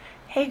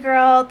Hey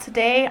girl,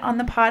 today on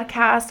the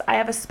podcast, I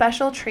have a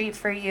special treat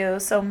for you.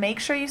 So make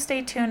sure you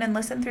stay tuned and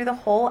listen through the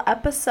whole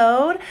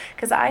episode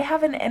because I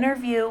have an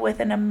interview with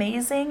an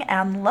amazing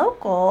and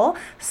local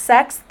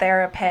sex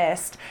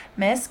therapist.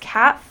 Miss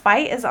Kat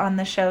Fite is on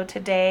the show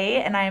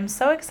today, and I am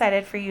so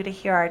excited for you to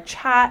hear our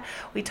chat.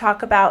 We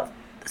talk about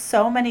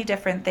so many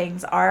different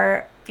things.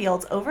 Our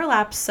fields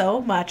overlap so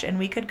much and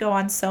we could go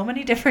on so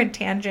many different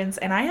tangents,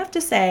 and I have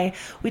to say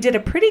we did a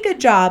pretty good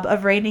job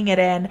of reining it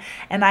in,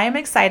 and I am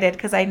excited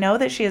because I know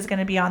that she is going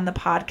to be on the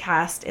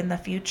podcast in the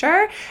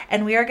future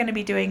and we are going to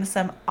be doing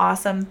some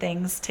awesome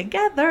things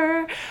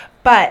together.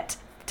 But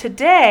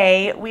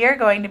today we are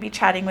going to be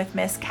chatting with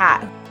Miss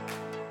Kat.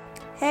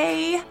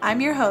 Hey,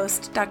 I'm your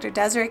host, Dr.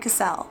 Desiree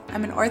Cassell.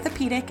 I'm an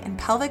orthopedic and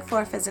pelvic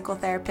floor physical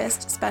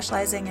therapist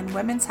specializing in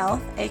women's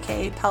health,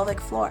 aka pelvic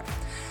floor.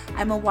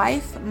 I'm a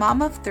wife,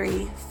 mom of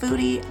 3,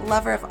 foodie,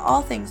 lover of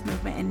all things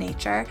movement and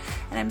nature,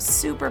 and I'm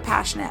super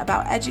passionate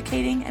about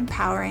educating,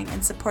 empowering,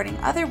 and supporting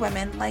other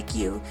women like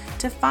you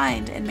to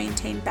find and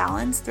maintain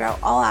balance throughout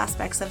all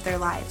aspects of their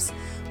lives,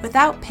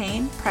 without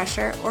pain,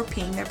 pressure, or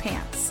peeing their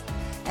pants.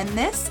 And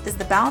this is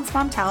the Balanced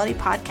Momtality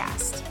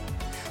Podcast,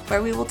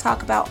 where we will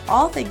talk about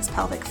all things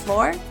pelvic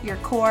floor, your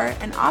core,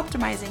 and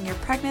optimizing your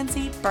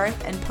pregnancy,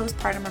 birth, and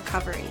postpartum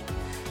recovery,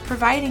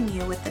 providing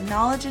you with the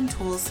knowledge and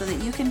tools so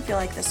that you can feel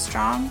like the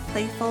strong,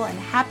 playful, and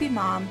happy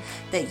mom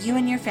that you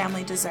and your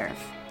family deserve.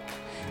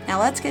 Now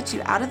let's get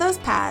you out of those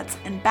pads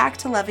and back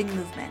to loving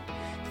movement.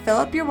 Fill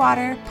up your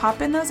water,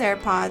 pop in those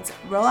AirPods,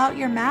 roll out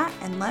your mat,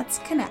 and let's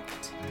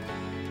connect.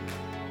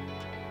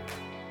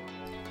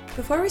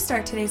 Before we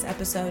start today's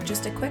episode,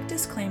 just a quick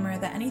disclaimer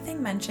that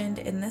anything mentioned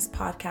in this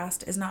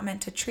podcast is not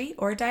meant to treat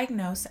or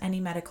diagnose any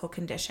medical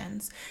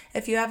conditions.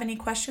 If you have any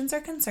questions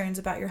or concerns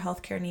about your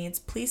healthcare needs,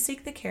 please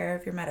seek the care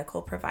of your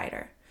medical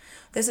provider.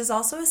 This is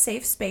also a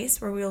safe space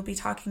where we will be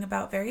talking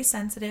about very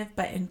sensitive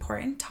but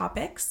important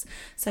topics,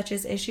 such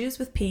as issues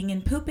with peeing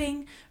and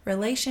pooping,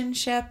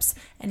 relationships,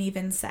 and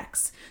even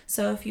sex.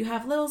 So if you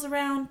have littles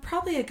around,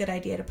 probably a good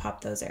idea to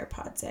pop those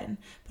AirPods in.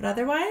 But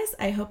otherwise,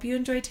 I hope you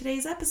enjoyed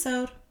today's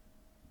episode.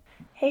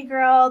 Hey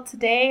girl,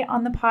 today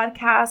on the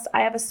podcast,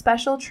 I have a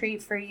special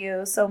treat for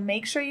you. So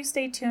make sure you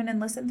stay tuned and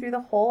listen through the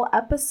whole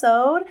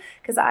episode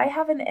because I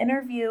have an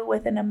interview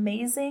with an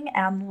amazing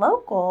and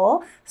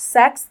local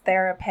sex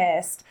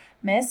therapist.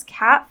 Miss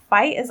Kat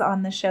Fite is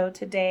on the show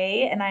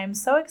today, and I am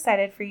so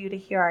excited for you to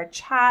hear our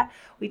chat.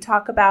 We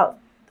talk about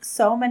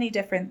so many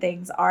different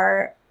things.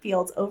 Our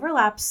fields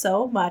overlap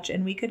so much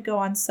and we could go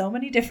on so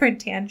many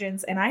different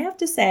tangents, and I have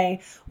to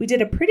say we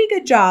did a pretty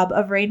good job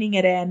of reining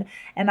it in,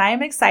 and I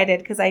am excited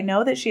because I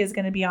know that she is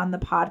going to be on the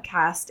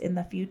podcast in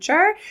the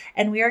future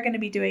and we are going to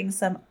be doing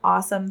some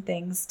awesome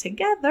things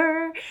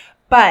together.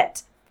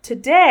 But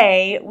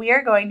today, we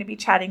are going to be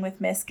chatting with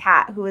Miss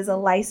Kat, who is a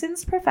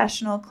licensed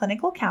professional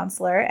clinical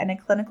counselor and a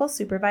clinical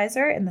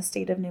supervisor in the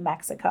state of New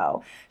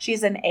Mexico.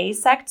 She's an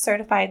AASECT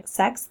certified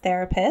sex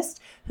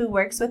therapist who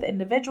works with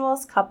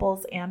individuals,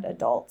 couples, and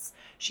adults.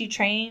 She's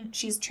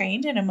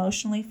trained in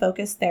emotionally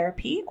focused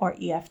therapy, or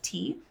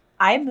EFT,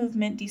 eye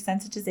movement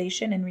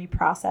desensitization and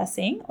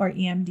reprocessing, or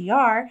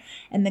EMDR,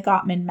 and the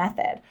Gottman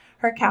method.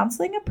 Her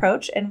counseling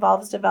approach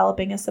involves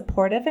developing a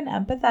supportive and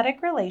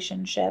empathetic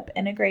relationship,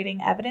 integrating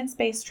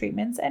evidence-based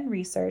treatments and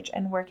research,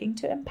 and working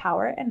to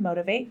empower and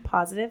motivate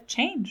positive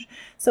change.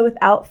 So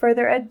without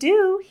further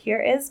ado,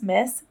 here is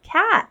Miss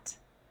Kat.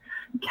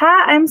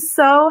 Kat, I'm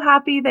so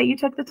happy that you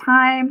took the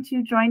time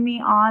to join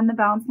me on the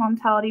Balanced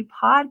Momtality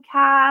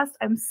podcast.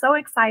 I'm so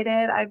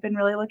excited. I've been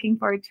really looking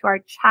forward to our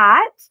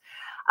chat.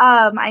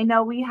 I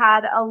know we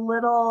had a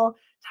little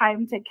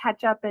time to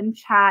catch up and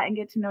chat and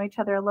get to know each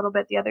other a little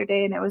bit the other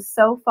day, and it was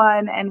so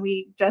fun, and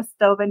we just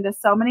dove into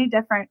so many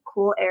different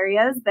cool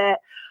areas that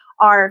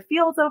our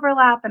fields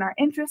overlap and our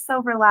interests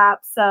overlap.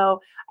 So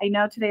I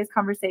know today's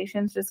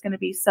conversation is just going to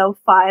be so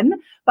fun,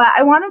 but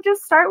I want to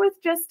just start with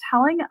just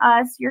telling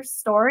us your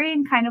story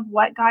and kind of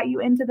what got you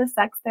into the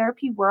sex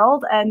therapy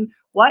world and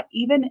what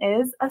even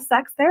is a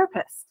sex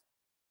therapist.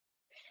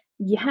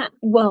 Yeah,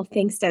 well,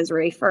 thanks,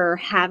 Desiree, for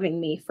having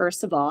me.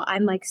 First of all,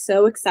 I'm like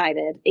so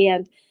excited,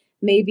 and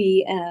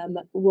maybe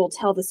we'll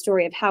tell the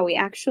story of how we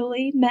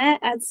actually met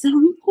at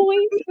some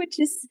point, which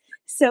is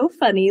so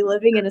funny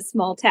living in a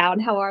small town,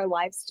 how our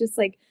lives just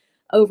like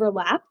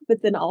overlap,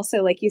 but then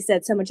also, like you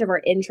said, so much of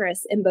our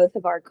interests in both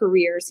of our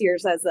careers,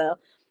 yours as a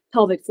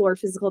pelvic floor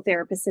physical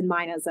therapist and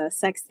mine as a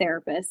sex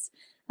therapist,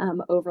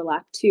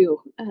 overlap too.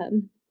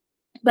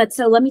 But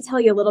so let me tell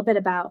you a little bit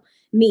about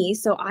me.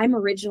 So I'm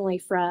originally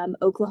from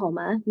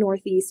Oklahoma.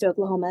 Northeast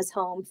Oklahoma is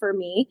home for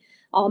me.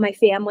 All my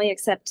family,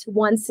 except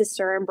one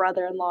sister and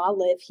brother-in-law,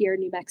 live here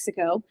in New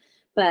Mexico.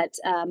 But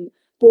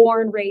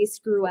born,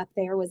 raised, grew up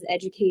there, was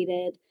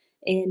educated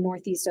in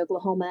Northeast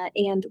Oklahoma,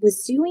 and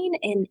was doing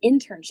an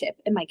internship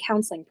in my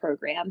counseling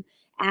program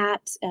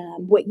at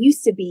what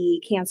used to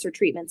be Cancer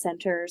Treatment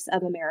Centers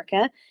of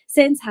America,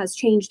 since has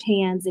changed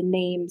hands and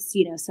names,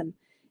 some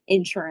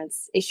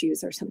insurance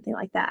issues or something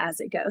like that as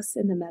it goes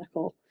in the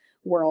medical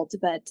world.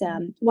 But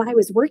while I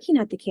was working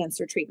at the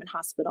cancer treatment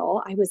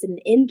hospital, I was an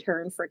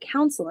intern for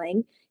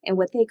counseling and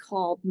what they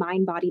called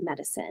mind body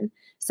medicine.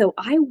 So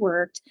I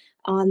worked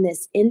on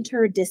this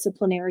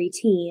interdisciplinary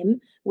team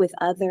with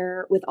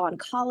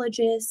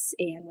oncologists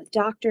and with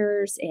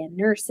doctors and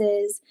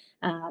nurses,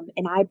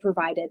 and I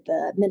provided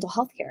the mental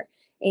health care.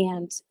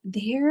 And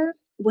there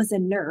was a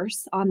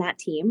nurse on that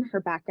team. Her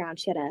background,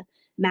 she had a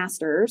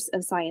master's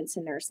of science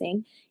in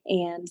nursing,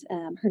 and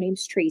her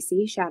name's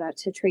Tracy. Shout out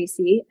to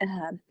Tracy.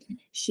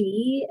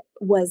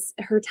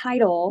 Her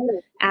title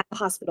at the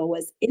hospital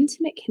was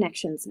intimate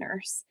connections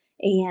nurse.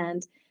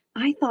 And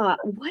I thought,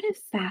 what a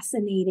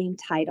fascinating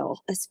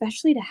title,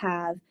 especially to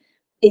have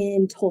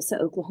in Tulsa,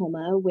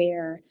 Oklahoma,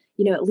 where,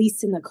 at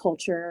least in the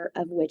culture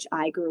of which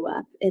I grew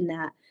up in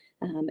that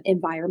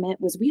environment,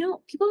 was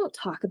people don't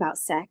talk about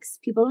sex,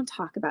 people don't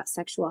talk about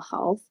sexual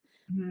health.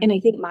 Mhm. And I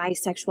think my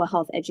sexual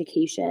health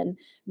education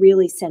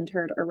really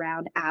centered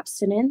around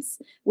abstinence,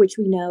 which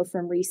we know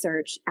from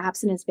research,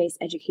 abstinence-based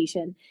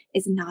education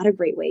is not a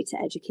great way to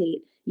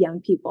educate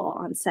young people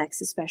on sex,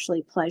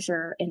 especially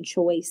pleasure and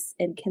choice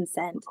and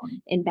consent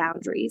and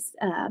boundaries.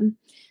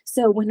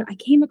 So when I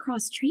came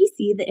across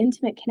Tracy, the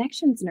intimate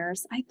connections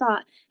nurse, I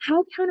thought,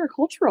 how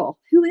countercultural?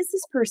 Who is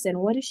this person?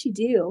 What does she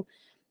do?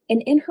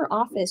 And in her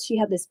office, she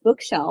had this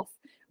bookshelf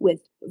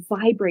with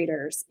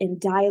vibrators and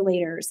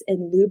dilators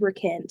and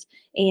lubricant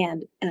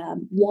and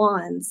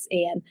wands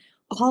and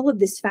all of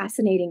this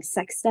fascinating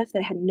sex stuff that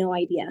I had no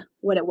idea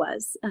what it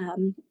was.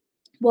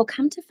 Well,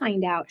 come to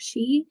find out,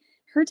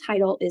 her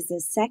title is a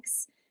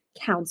sex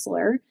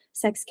counselor.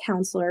 Sex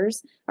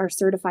counselors are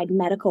certified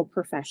medical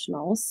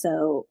professionals,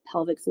 so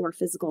pelvic floor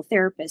physical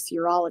therapists,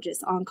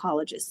 urologists,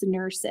 oncologists,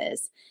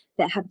 nurses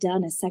that have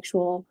done a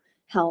sexual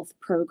health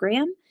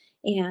program.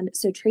 And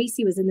so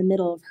Tracy was in the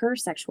middle of her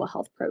sexual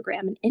health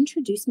program and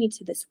introduced me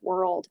to this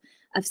world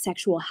of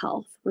sexual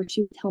health, where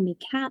she would tell me,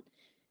 Kat,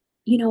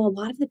 a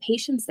lot of the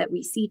patients that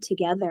we see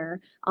together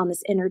on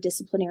this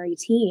interdisciplinary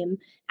team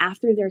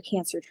after their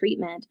cancer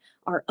treatment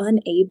are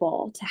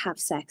unable to have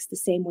sex the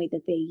same way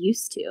that they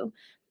used to.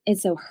 And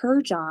so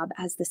her job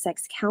as the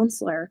sex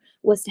counselor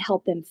was to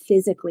help them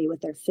physically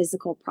with their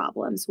physical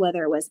problems,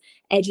 whether it was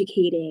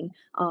educating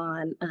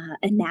on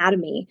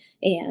anatomy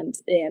and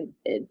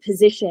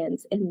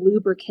positions and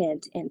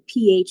lubricant and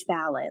pH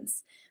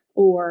balance,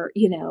 or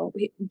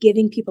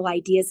giving people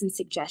ideas and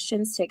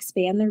suggestions to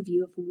expand their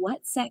view of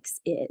what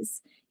sex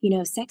is.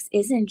 Sex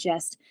isn't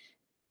just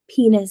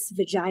penis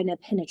vagina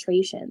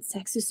penetration.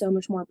 Sex is so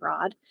much more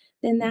broad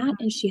than that,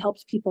 and she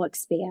helps people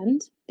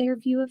expand their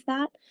view of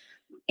that.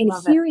 And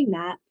Love it. hearing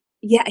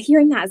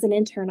that as an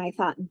intern, I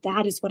thought,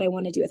 that is what I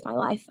want to do with my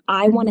life.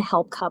 I want to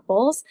help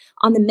couples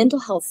on the mental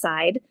health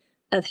side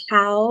of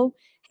how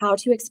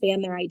to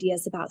expand their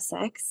ideas about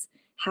sex,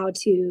 how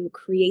to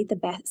create the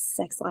best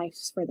sex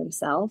lives for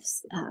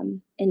themselves,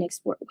 and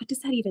explore, what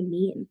does that even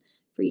mean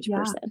for each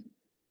person.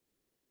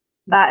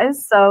 That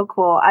is so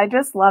cool. I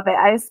just love it.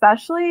 I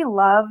especially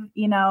love,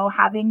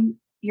 having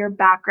your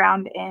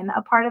background in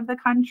a part of the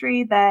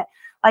country that,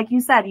 like you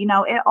said,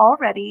 it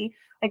already,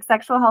 like,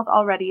 sexual health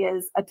already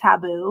is a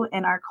taboo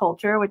in our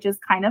culture, which is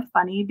kind of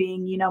funny,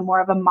 being,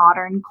 more of a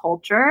modern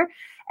culture,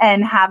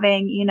 and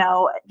having,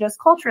 just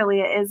culturally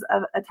it is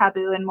a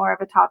taboo and more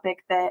of a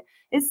topic that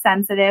is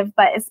sensitive,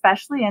 but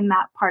especially in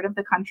that part of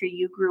the country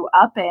you grew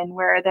up in,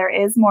 where there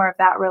is more of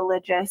that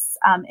religious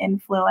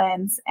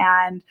influence.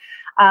 And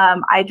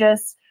I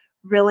just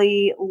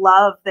really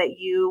love that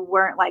you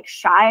weren't like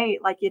shy,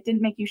 like it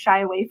didn't make you shy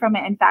away from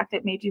it. In fact,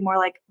 it made you more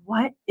like,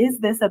 what is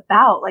this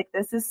about? Like,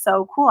 this is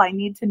so cool. I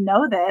need to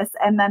know this.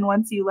 And then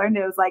once you learned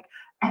it was like,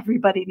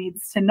 everybody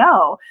needs to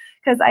know.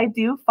 Because I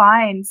do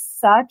find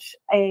such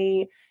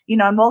a,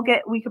 and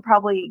we could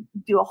probably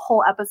do a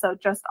whole episode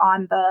just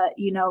on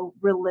the,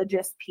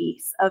 religious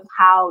piece of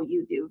how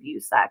you do view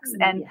sex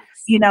and,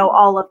 Yes.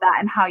 all of that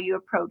and how you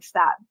approach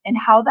that and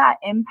how that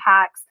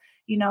impacts,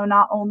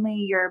 not only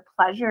your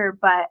pleasure,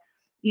 but,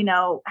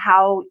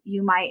 how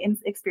you might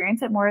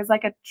experience it more as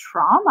like a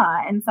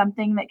trauma and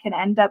something that can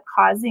end up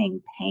causing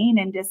pain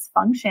and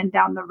dysfunction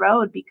down the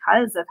road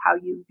because of how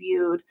you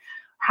viewed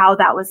how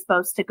that was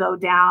supposed to go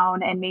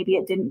down. And maybe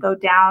it didn't go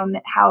down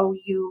how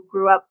you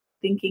grew up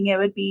thinking it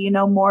would be,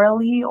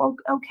 morally or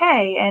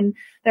okay. And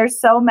there's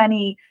so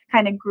many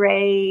kind of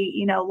gray,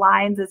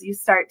 lines as you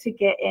start to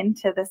get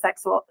into the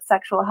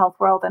sexual health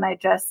world. And I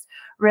just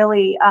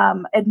really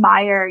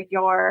admire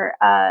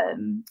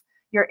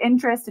your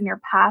interest and your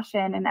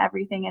passion and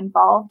everything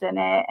involved in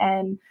it.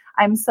 And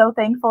I'm so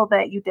thankful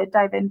that you did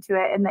dive into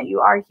it and that you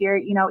are here,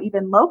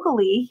 even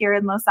locally here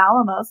in Los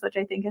Alamos, which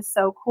I think is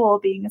so cool,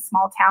 being a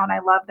small town. I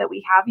love that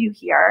we have you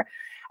here.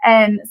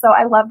 And so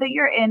I love that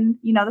you're in,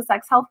 the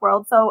sex health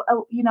world. So,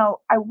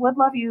 I would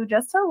love you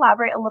just to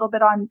elaborate a little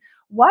bit on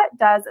what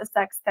does a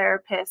sex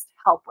therapist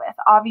help with?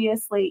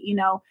 Obviously,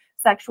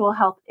 sexual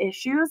health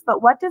issues,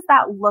 but what does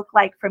that look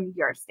like from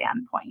your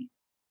standpoint?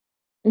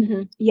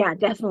 Yeah,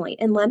 definitely.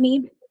 And let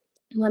me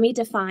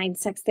define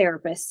sex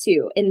therapist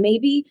too. And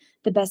maybe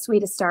the best way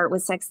to start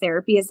with sex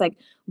therapy is like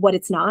what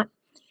it's not.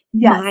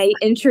 Yes. My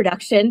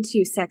introduction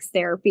to sex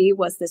therapy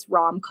was this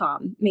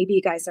rom-com. Maybe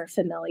you guys are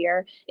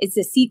familiar. It's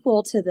a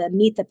sequel to the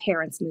Meet the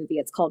Parents movie.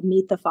 It's called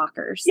Meet the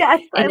Fockers,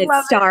 Yes, I and it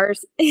love it.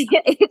 stars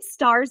it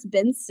stars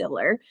Ben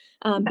Stiller.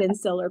 Ben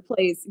Stiller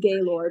plays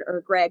Gaylord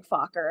or Greg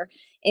Fokker,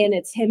 and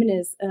it's him and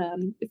his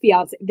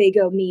fiance. They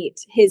go meet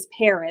his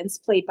parents,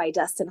 played by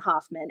Dustin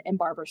Hoffman and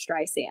Barbara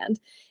Streisand.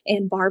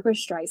 And Barbara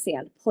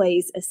Streisand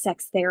plays a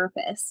sex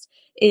therapist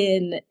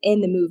in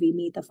the movie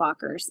Meet the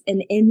Fockers.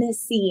 And in this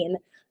scene,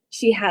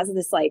 she has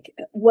this like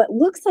what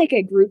looks like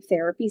a group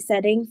therapy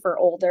setting for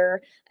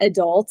older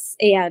adults,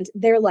 and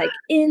they're like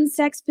in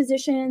sex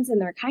positions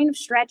and they're kind of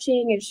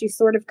stretching and she's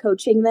sort of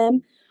coaching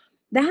them.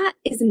 That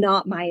is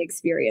not my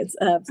experience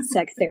of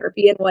sex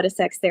therapy and what a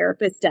sex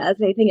therapist does.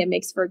 I think it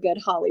makes for good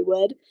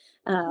Hollywood.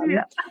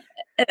 Yeah.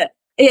 um, uh,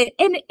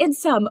 and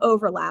some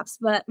overlaps,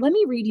 but let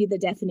me read you the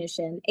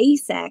definition.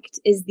 ASECT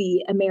is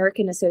the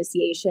American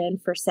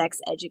Association for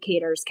Sex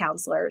Educators,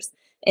 Counselors,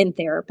 and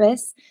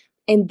Therapists,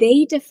 and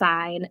they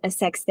define a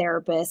sex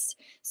therapist.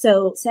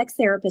 So, sex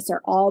therapists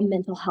are all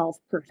mental health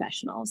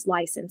professionals,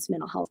 licensed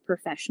mental health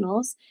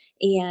professionals,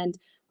 and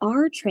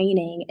our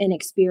training and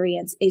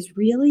experience is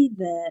really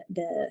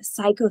the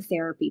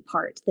psychotherapy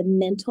part, the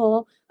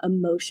mental,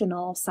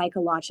 emotional,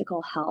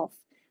 psychological health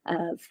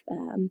of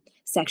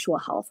sexual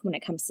health when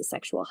it comes to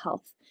sexual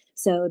health.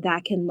 So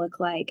that can look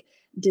like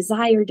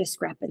desire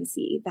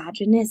discrepancy,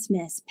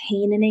 vaginismus,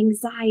 pain and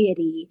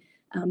anxiety,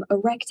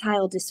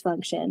 erectile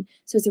dysfunction.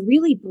 So it's a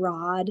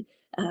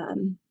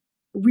um,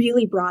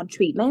 really broad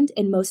treatment.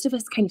 And most of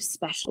us kind of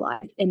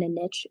specialize in a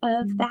niche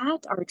of that,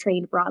 are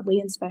trained broadly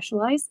and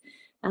specialized.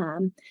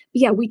 But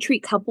yeah, we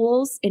treat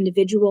couples,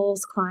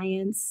 individuals,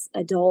 clients,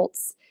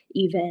 adults,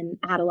 even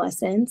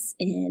adolescents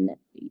in,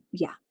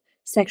 yeah,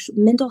 sexual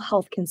mental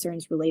health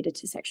concerns related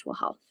to sexual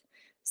health.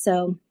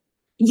 So,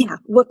 yeah,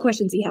 what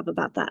questions do you have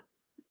about that?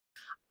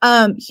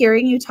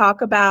 Hearing you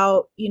talk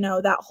about,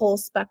 that whole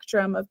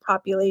spectrum of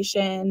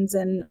populations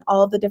and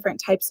all the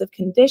different types of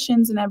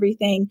conditions and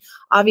everything,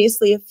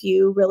 obviously a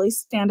few really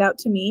stand out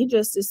to me,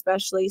 just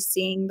especially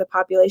seeing the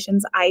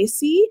populations I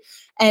see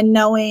and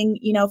knowing,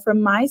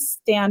 from my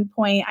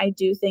standpoint, I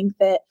do think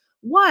that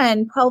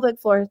one, pelvic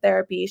floor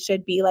therapy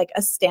should be like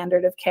a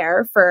standard of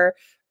care for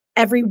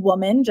every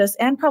woman, just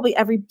and probably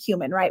every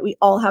human, right? We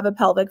all have a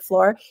pelvic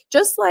floor,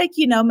 just like,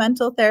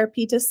 mental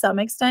therapy to some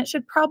extent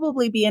should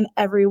probably be in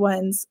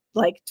everyone's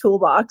like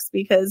toolbox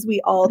because we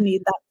all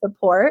need that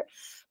support.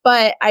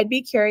 But I'd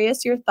be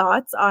curious your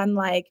thoughts on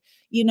like,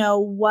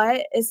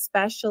 what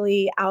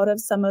especially out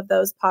of some of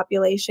those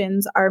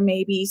populations are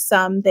maybe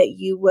some that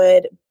you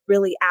would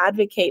really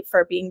advocate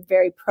for being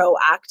very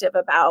proactive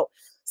about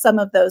some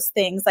of those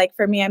things. Like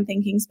for me, I'm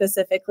thinking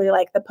specifically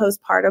like the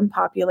postpartum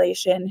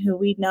population who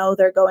we know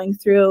they're going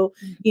through,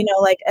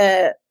 like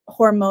a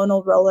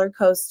hormonal roller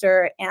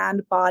coaster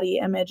and body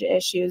image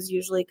issues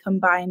usually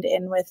combined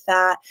in with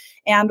that.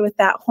 And with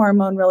that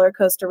hormone roller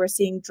coaster, we're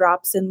seeing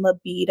drops in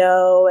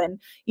libido and,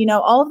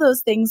 all of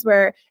those things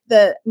where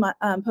the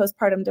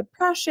postpartum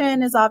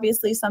depression is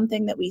obviously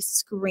something that we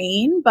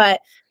screen, but,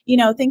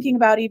 thinking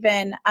about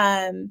even,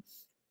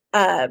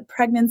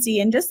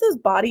 pregnancy and just those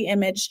body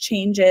image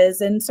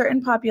changes in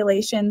certain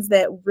populations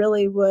that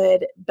really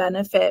would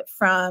benefit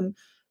from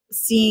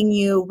seeing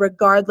you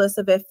regardless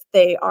of if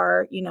they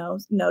are,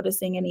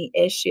 noticing any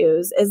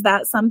issues. Is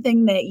that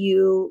something that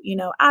you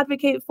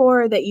advocate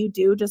for, that you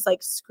do just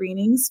like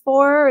screenings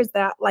for? Is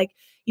that like,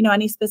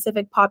 any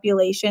specific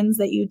populations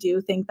that you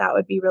do think that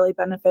would be really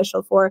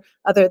beneficial for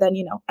other than,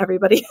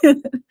 everybody?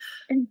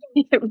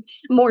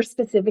 More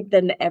specific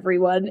than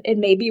everyone, and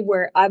maybe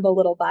where I'm a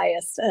little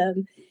biased.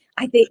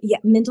 I think, yeah,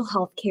 mental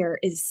health care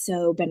is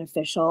so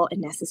beneficial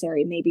and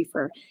necessary, maybe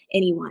for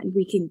anyone.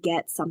 We can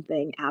get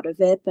something out of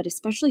it, but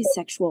especially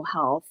sexual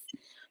health,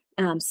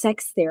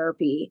 sex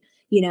therapy.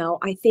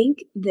 I think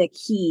the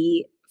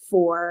key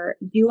for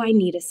do I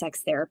need a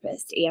sex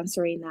therapist?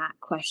 Answering that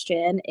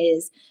question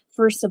is,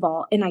 first of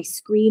all, and I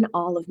screen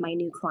all of my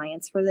new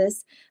clients for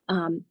this,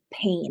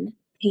 pain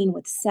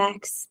with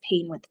sex,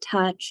 pain with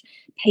touch.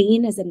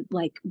 Pain is a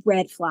like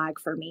red flag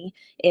for me.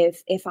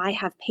 If I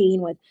have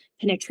pain with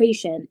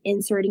penetration,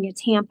 inserting a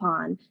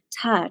tampon,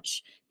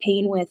 touch,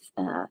 pain with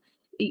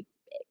e-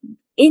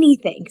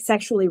 anything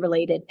sexually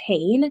related,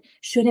 pain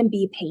shouldn't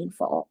be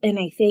painful. And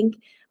I think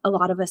a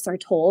lot of us are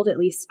told, at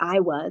least I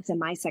was in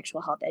my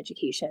sexual health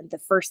education, the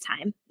first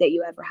time that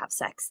you ever have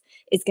sex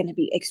is going to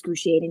be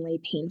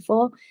excruciatingly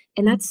painful.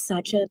 And that's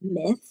such a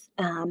myth.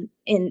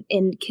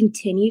 In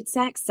continued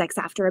sex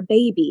after a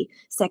baby,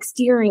 sex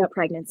during a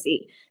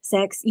pregnancy,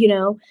 sex,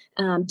 during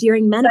That's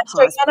during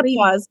menopause,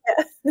 menopause.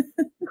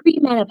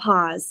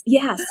 premenopause.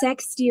 Yeah,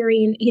 sex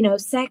during,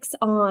 sex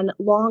on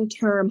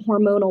long-term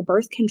hormonal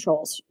birth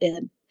controls.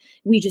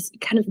 We just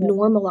kind of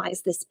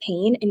normalize this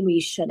pain and we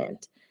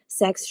shouldn't.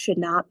 Sex should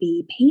not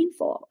be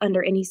painful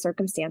under any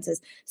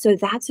circumstances. So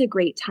that's a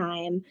great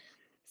time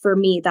for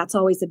me. That's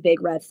always a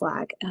big red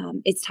flag.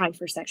 It's time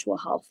for sexual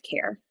health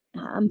care.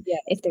 Yeah.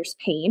 If there's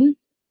pain,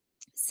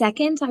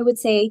 Second, I would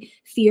say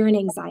fear and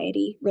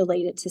anxiety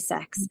related to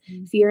sex.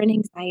 Mhm. Fear and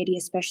anxiety,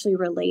 especially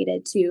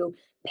related to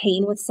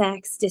pain with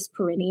sex,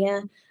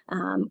 dyspareunia,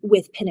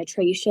 with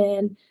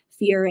penetration,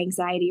 fear,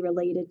 anxiety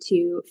related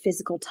to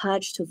physical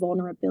touch, to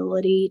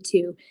vulnerability,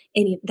 to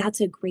any. That's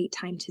a great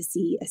time to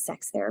see a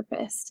sex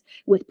therapist.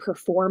 With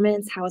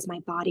performance, how is my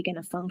body going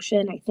to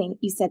function? I think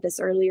you said this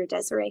earlier,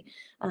 Desiree.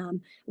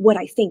 What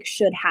I think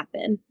should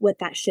happen, what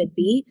that should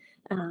be.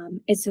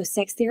 And so,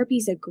 sex therapy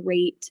is a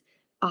great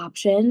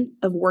option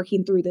of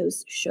working through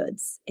those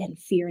shoulds and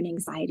fear and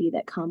anxiety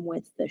that come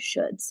with the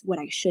shoulds, what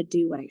I should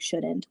do, what I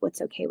shouldn't,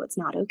 what's okay, what's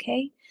not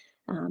okay.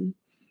 Um,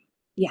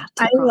 yeah,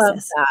 to I love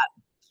process. that.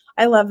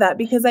 I love that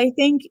because I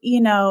think,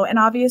 and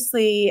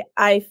obviously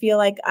I feel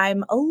like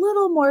I'm a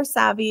little more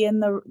savvy in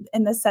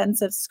the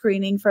sense of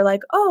screening for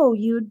like, oh,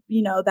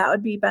 that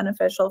would be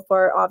beneficial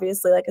for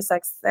obviously like a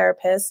sex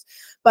therapist.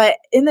 But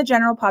in the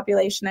general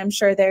population, I'm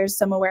sure there's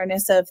some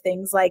awareness of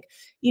things like,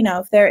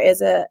 if there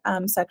is a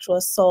sexual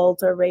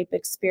assault or rape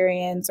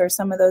experience or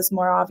some of those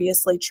more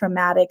obviously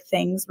traumatic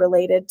things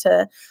related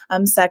to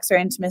sex or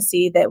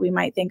intimacy that we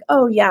might think,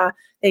 oh yeah,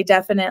 they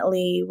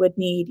definitely would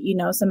need,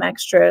 some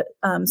extra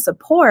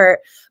support.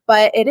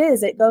 But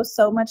it goes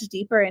so much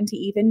deeper into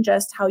even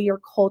just how you're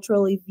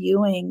culturally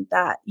viewing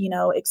that,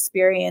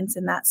 experience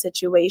in that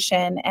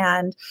situation.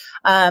 And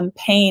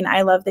pain,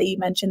 I love that you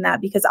mentioned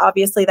that because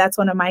obviously that's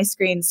one of my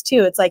screens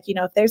too. It's like,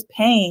 if there's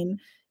pain,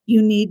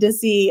 you need to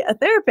see a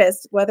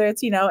therapist, whether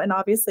it's, and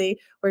obviously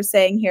we're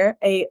saying here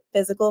a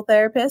physical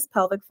therapist,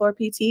 pelvic floor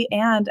PT,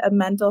 and a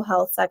mental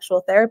health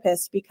sexual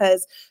therapist,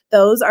 because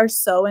those are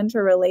so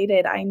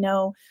interrelated. I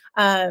know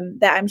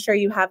that I'm sure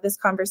you have this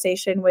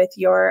conversation with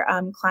your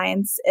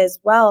clients as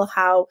well,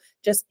 how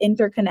just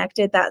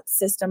interconnected that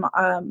system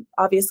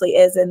obviously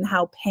is, and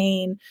how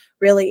pain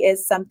really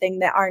is something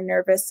that our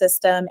nervous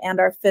system and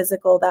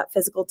that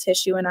physical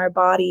tissue in our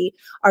body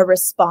are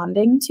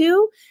responding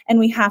to. And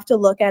we have to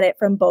look at it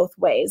from both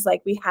ways.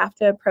 Like we have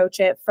to approach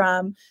it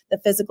from the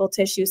physical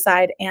tissue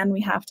side, and we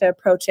have to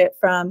approach it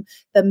from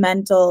the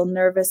mental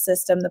nervous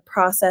system, the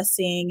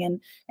processing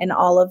and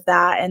all of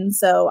that. And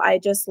so I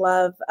just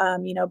love,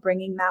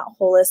 bringing that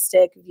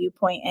holistic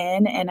viewpoint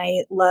in. And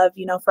I love,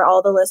 for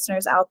all the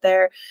listeners out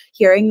there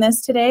hearing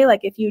this today,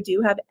 like if you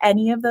do have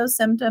any of those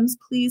symptoms,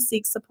 please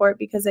seek support,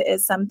 because it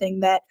is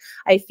something that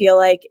I feel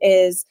like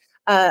is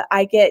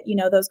I get,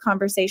 those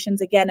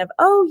conversations again of,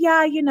 oh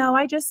yeah,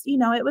 I just,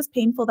 it was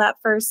painful that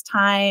first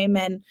time.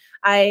 And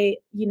I,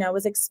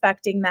 was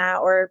expecting that,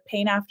 or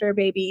pain after a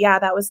baby. Yeah,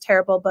 that was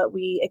terrible, but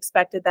we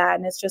expected that.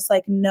 And it's just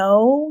like,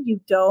 no, you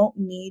don't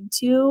need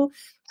to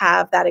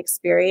have that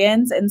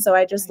experience. And so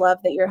I just love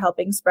that you're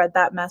helping spread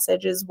that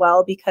message as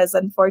well, because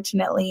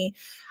unfortunately,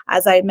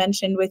 as I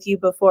mentioned with you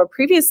before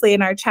previously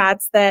in our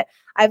chats, that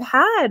I've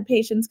had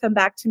patients come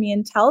back to me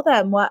and tell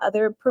them what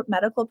other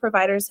medical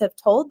providers have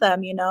told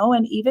them,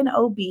 and even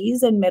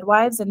OBs and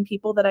midwives and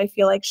people that I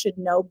feel like should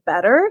know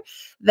better,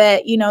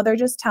 that, they're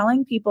just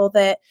telling people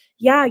that,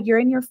 yeah, you're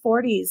in your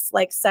 40s,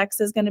 like sex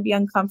is going to be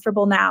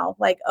uncomfortable now.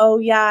 Like, oh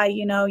yeah,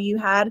 you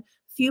had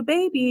few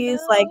babies,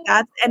 like No.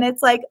 that's, and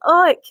it's like,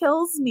 oh, it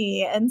kills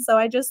me. And so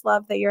I just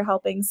love that you're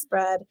helping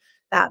spread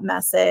that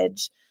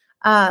message.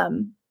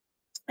 Um,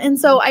 and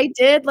so I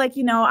did like,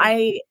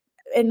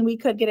 and we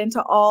could get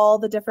into all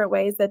the different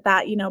ways that,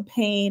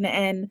 pain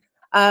and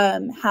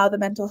how the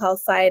mental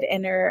health side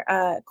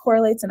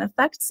correlates and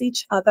affects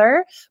each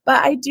other.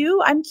 But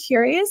I'm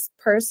curious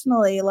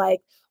personally, like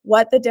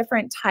what the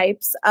different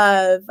types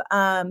of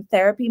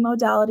therapy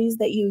modalities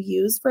that you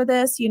use for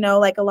this,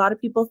 like a lot of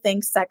people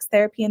think sex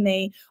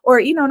therapy or,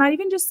 not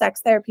even just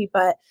sex therapy,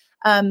 but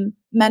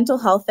mental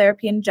health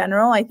therapy in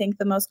general. I think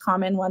the most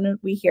common one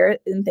we hear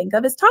and think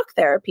of is talk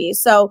therapy.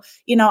 So,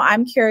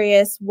 I'm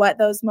curious what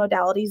those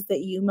modalities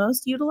that you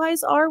most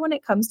utilize are when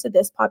it comes to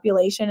this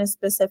population, and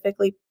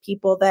specifically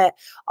people that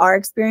are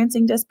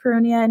experiencing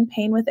dyspareunia and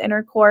pain with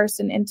intercourse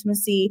and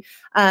intimacy,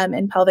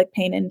 and pelvic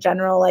pain in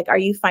general. Like, are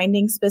you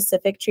finding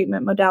specific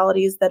treatment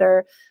modalities that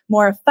are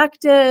more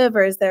effective,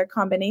 or is there a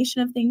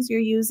combination of things you're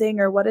using,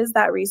 or what is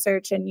that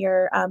research and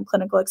your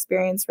clinical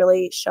experience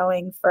really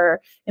showing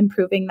for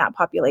improving that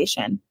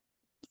population?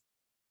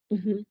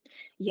 Mhm.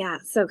 Yeah,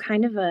 so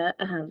kind of a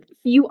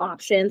few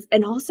options,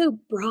 and also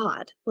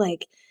broad,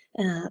 like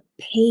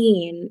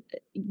pain,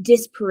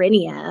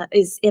 dyspareunia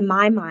is in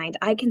my mind,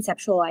 I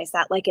conceptualize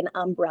that like an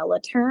umbrella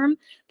term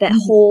that Mhm.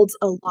 holds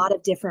a lot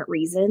of different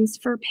reasons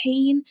for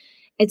pain.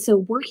 And so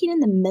working in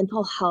the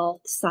mental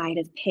health side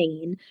of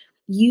pain,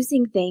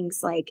 using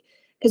things like,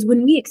 because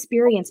when we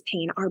experience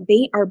pain,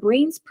 our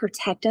brains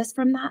protect us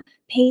from that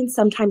pain,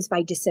 sometimes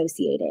by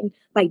dissociating,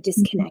 by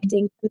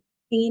disconnecting from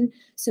pain.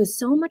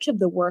 So much of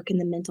the work in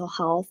the mental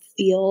health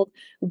field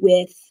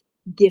with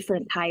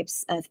different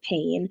types of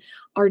pain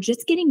are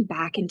just getting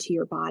back into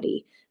your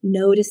body,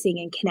 noticing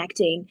and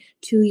connecting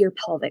to your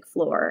pelvic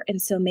floor.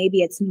 And so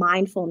maybe it's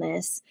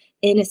mindfulness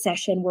in a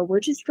session where we're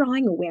just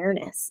drawing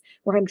awareness,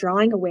 where I'm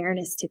drawing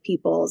awareness to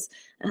people's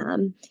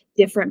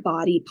different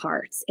body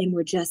parts, and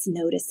we're just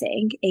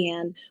noticing,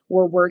 and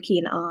we're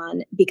working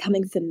on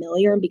becoming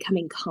familiar and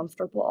becoming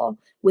comfortable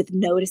with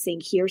noticing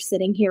here,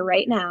 sitting here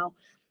right now,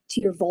 to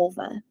your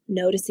vulva,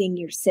 noticing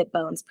your sit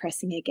bones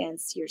pressing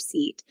against your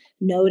seat,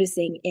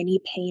 noticing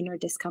any pain or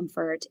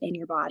discomfort in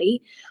your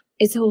body.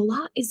 And so a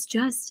lot is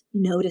just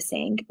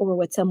noticing, or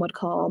what some would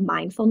call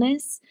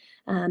mindfulness,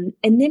 and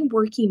then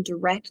working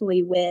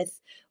directly with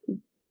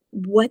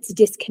what's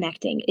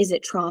disconnecting. Is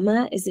it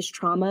trauma? Is this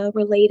trauma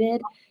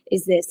related?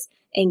 Is this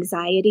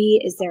anxiety?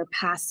 Is there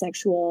past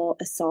sexual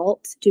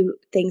assault? Do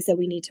things that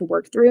we need to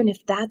work through? And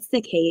if that's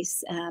the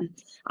case,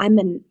 I'm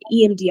an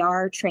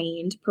EMDR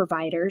trained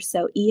provider.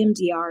 So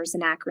EMDR is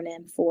an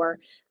acronym for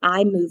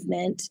eye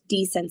movement,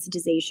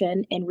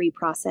 desensitization, and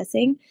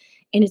reprocessing.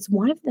 And it's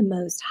one of the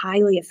most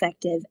highly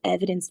effective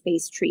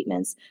evidence-based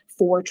treatments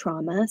for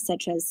trauma,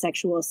 such as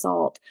sexual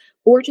assault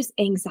or just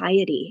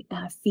anxiety,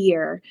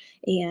 fear.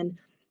 And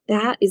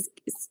that is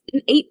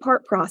an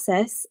 8-part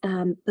process,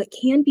 but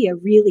can be a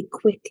really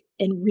quick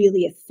and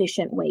really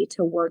efficient way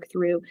to work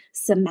through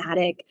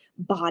somatic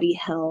body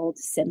held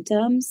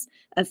symptoms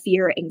of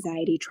fear,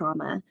 anxiety,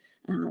 trauma,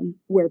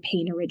 where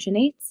pain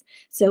originates.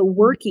 So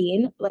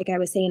working, like I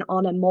was saying,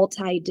 on a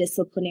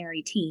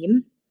multidisciplinary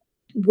team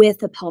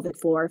with a pelvic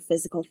floor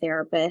physical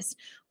therapist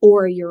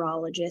or a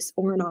urologist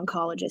or an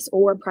oncologist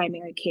or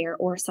primary care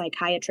or a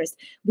psychiatrist,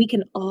 we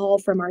can all,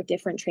 from our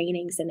different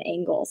trainings and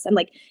angles, I'm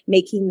like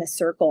making the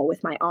circle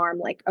with my arm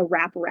like a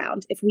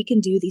wraparound. If we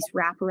can do these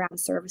wraparound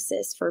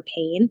services for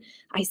pain,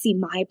 I see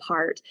my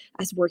part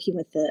as working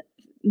with the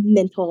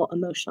mental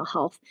emotional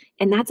health,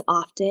 and that's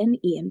often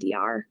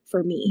EMDR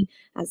for me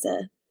as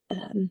a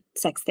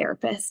sex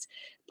therapist.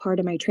 Part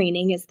of my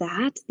training is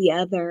that. The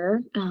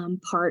other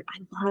part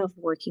I love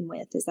working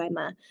with is I'm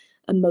a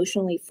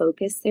emotionally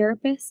focused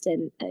therapist,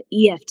 and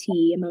EFT,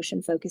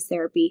 emotion focused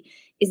therapy,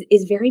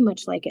 is very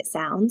much like it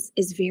sounds,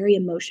 is very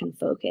emotion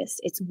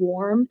focused. It's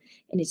warm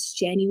and it's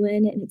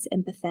genuine and it's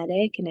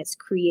empathetic, and it's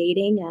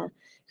creating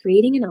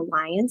an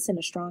alliance and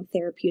a strong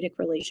therapeutic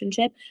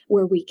relationship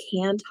where we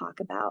can talk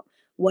about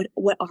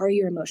what are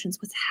your emotions,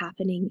 what's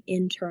happening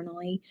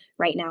internally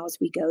right now as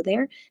we go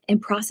there,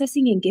 and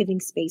processing and giving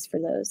space for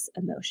those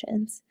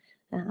emotions.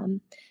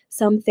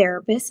 Some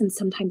therapists, and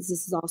sometimes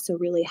this is also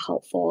really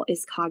helpful,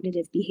 is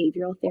cognitive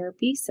behavioral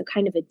therapy. So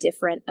kind of a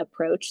different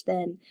approach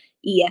than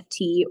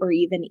EFT or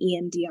even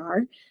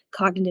EMDR.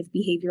 Cognitive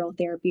behavioral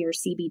therapy, or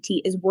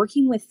CBT, is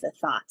working with the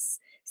thoughts.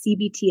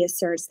 CBT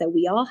asserts that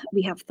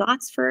we have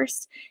thoughts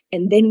first,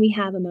 and then we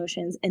have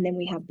emotions, and then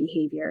we have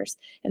behaviors.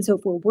 And so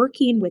if we're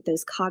working with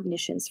those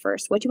cognitions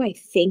first, what do I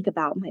think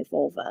about my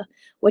vulva?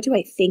 What do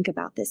I think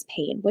about this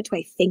pain? What do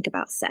I think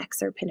about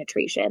sex or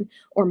penetration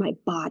or my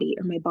body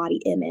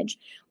image?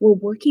 We're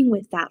working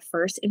with that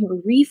first, and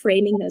we're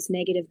reframing those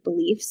negative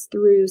beliefs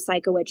through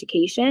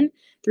psychoeducation,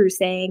 through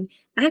saying,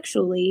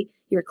 actually,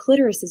 your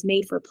clitoris is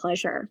made for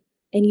pleasure.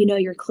 And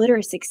your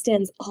clitoris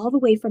extends all the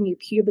way from your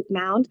pubic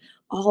mound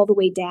all the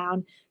way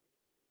down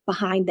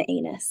behind the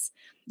anus.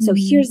 So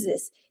here's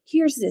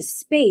this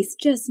space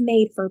just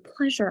made for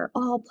pleasure,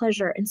 all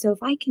pleasure. And so if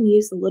I can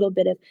use a little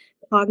bit of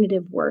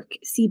cognitive work,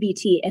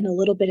 CBT, and a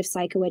little bit of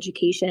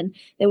psychoeducation,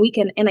 then we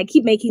can, and I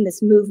keep making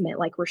this movement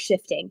like we're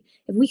shifting.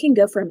 If we can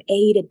go from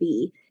A to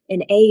B,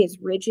 and A is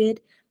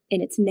rigid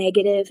and it's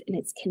negative and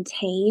it's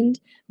contained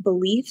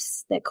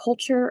beliefs that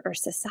culture or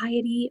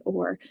society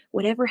or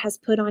whatever has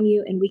put on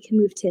you, and we can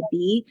move to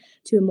B,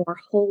 to a more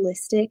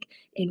holistic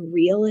and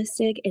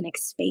realistic and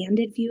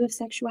expanded view of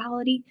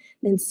sexuality,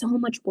 then so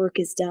much work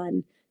is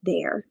done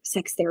there,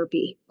 sex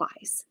therapy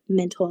wise,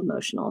 mental,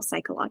 emotional,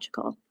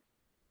 psychological.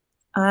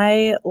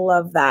 I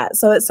love that.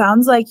 So it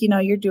sounds like,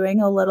 you're doing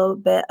a little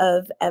bit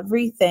of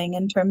everything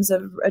in terms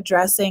of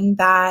addressing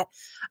that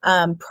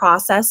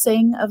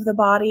processing of the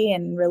body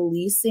and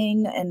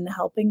releasing and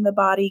helping the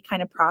body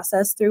kind of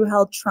process through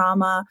held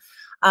trauma,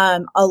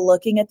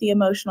 looking at the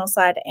emotional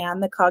side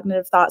and the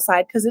cognitive thought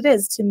side, because it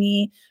is, to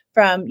me,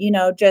 from,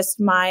 just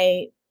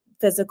my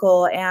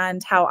physical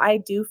and how I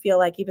do feel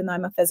like, even though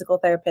I'm a physical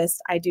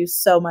therapist, I do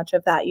so much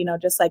of that,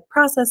 just like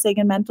processing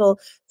and mental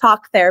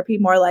talk therapy,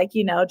 more like,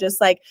 just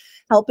like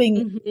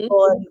helping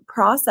people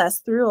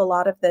process through a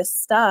lot of this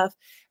stuff.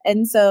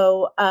 And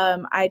so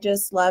I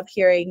just love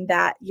hearing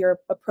that your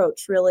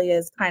approach really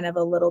is kind of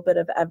a little bit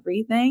of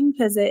everything,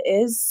 because it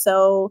is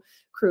so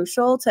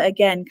crucial to,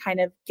 again, kind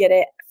of get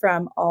it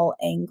from all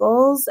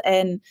angles.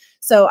 And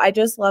so I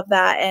just love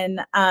that.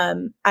 And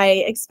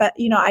I expect,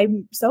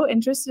 I'm so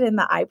interested in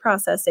the eye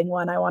processing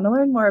one. I want to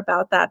learn more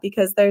about that,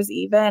 because there's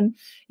even,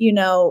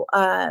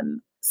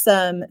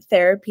 some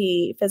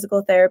therapy,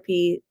 physical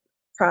therapy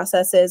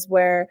processes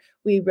where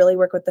we really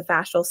work with the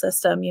fascial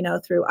system,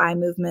 through eye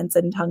movements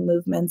and tongue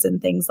movements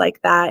and things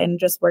like that, and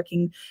just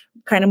working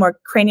kind of more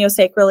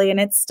craniosacrally. And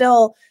it's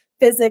still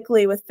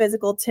physically with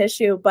physical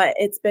tissue, but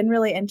it's been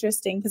really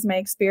interesting because my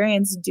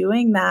experience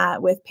doing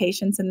that with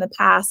patients in the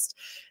past,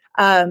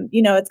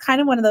 it's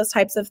kind of one of those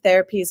types of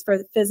therapies for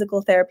the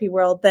physical therapy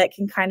world that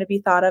can kind of be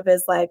thought of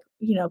as like,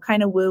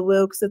 kind of woo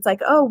woo. Cause it's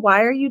like, oh,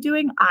 why are you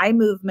doing eye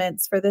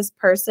movements for this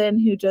person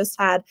who just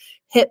had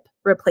hip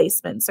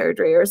replacement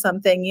surgery or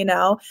something,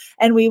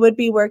 and we would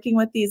be working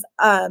with these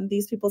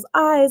people's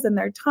eyes and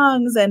their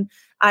tongues. And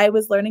I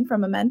was learning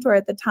from a mentor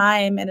at the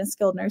time in a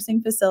skilled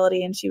nursing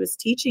facility, and she was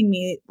teaching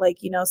me like,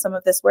 some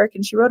of this work,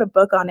 and she wrote a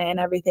book on it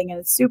and everything. And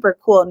it's super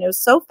cool. And it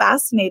was so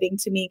fascinating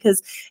to me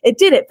because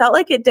it felt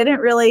like it didn't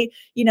really,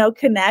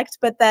 connect.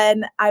 But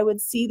then I would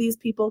see these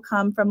people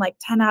come from like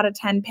 10 out of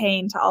 10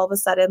 pain to all of a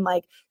sudden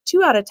like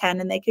 2 out of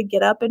 10, and they could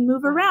get up and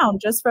move around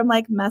just from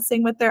like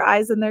messing with their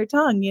eyes and their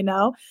tongue,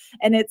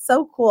 and it's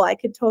so cool. I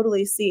could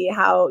totally see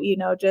how,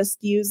 just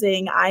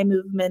using eye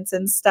movements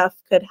and stuff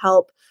could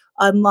help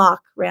unlock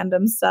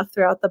random stuff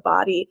throughout the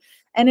body.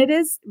 And it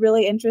is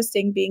really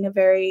interesting being a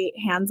very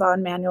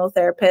hands-on manual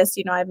therapist.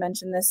 I've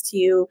mentioned this to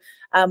you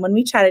when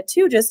we chatted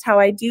too, just how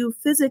I do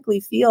physically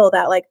feel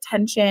that like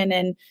tension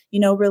and,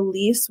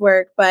 release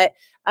work. But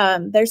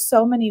there's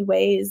so many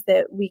ways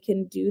that we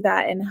can do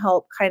that and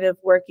help kind of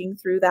working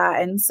through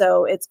that. And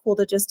so it's cool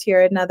to just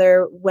hear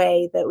another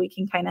way that we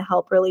can kind of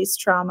help release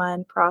trauma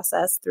and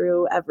process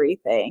through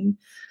everything.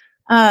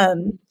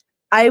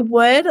 I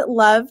would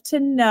love to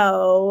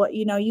know,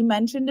 you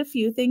mentioned a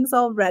few things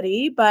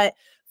already, but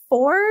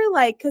for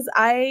like, because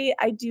I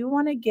do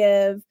want to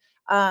give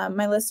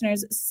my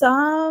listeners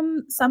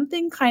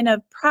something kind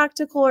of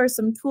practical or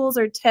some tools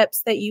or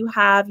tips that you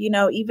have,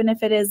 even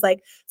if it is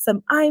like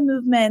some eye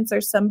movements or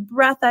some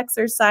breath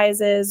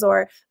exercises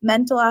or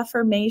mental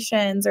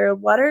affirmations, or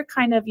what are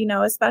kind of,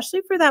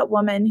 especially for that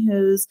woman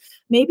who's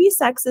maybe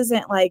sex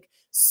isn't like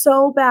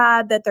so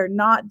bad that they're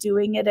not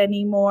doing it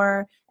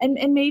anymore. And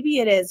maybe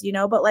it is,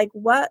 but like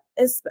what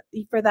is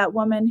for that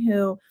woman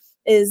who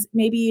is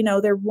maybe,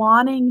 they're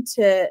wanting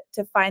to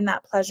find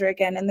that pleasure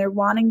again, and they're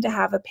wanting to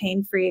have a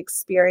pain-free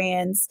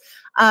experience.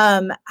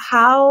 What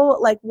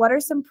are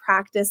some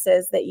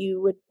practices that you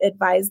would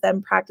advise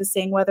them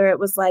practicing, whether it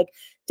was like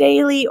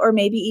daily or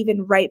maybe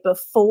even right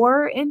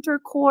before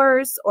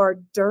intercourse or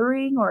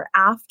during or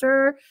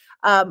after?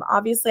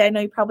 Obviously, I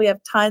know you probably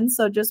have tons,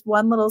 so just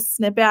one little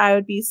snippet, I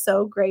would be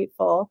so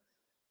grateful.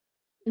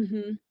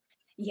 Mhm.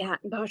 Yeah,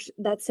 gosh,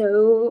 that's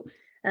so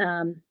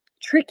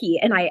tricky.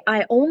 And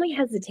I only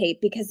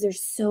hesitate because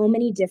there's so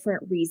many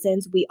different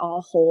reasons we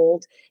all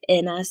hold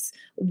in us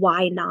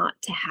why not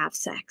to have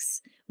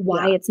sex,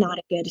 why Yeah. it's not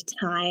a good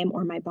time,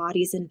 or my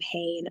body's in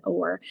pain.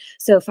 Or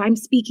so if I'm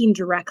speaking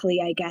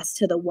directly, I guess,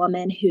 to the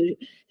woman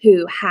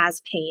who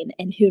has pain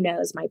and who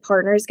knows my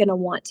partner is going to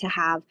want to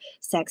have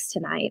sex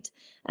tonight,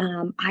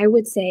 I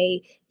would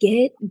say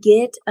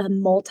get a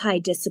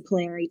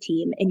multidisciplinary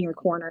team in your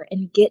corner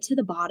and get to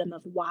the bottom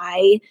of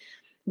why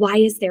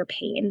is there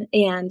pain?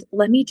 And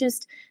let me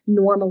just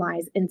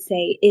normalize and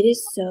say it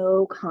is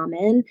so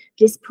common.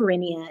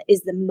 Dyspareunia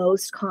is the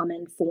most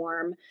common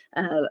form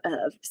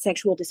of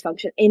sexual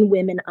dysfunction in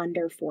women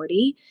under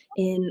 40,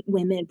 in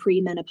women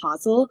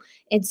premenopausal.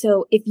 And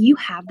so if you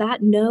have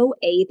that, know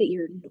A, that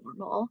you're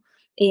normal,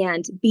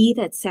 and B,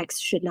 that sex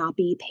should not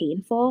be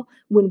painful.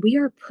 When we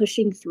are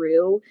pushing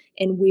through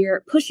and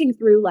we're pushing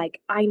through,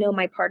 like, I know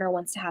my partner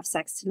wants to have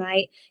sex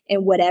tonight,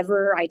 and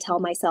whatever I tell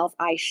myself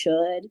I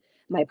should,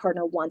 my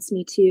partner wants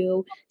me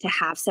to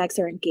have sex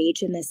or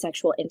engage in this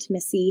sexual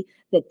intimacy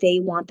that they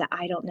want that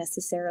I don't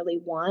necessarily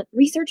want.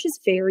 Research is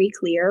very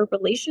clear.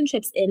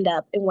 Relationships end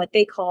up in what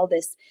they call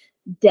this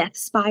death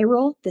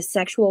spiral, the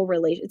sexual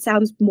relation. It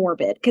sounds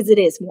morbid because it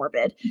is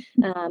morbid.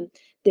 Um,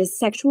 this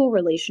sexual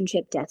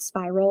relationship death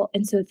spiral.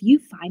 And so if you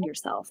find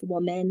yourself a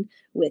woman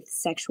with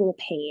sexual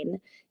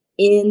pain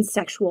in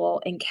sexual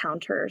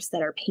encounters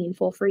that are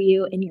painful for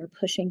you and you're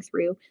pushing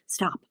through,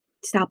 stop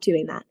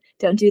doing that.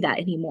 Don't do that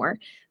anymore.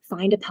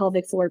 Find a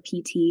pelvic floor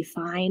PT,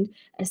 find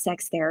a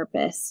sex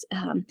therapist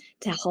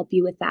to help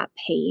you with that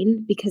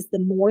pain, because the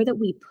more that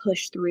we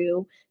push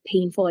through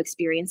painful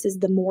experiences,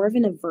 the more of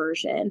an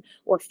aversion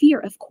or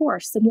fear, of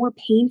course, the more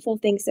painful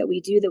things that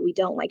we do that we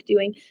don't like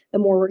doing, the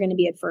more we're going to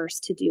be adverse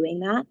to doing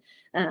that.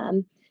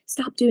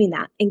 Stop doing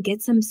that and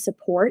get some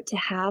support to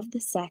have the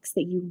sex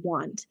that you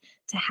want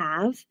to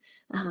have.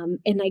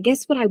 And I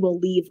guess what I will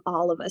leave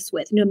all of us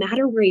with, no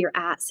matter where you're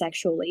at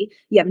sexually,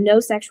 you have no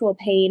sexual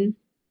pain,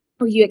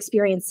 or you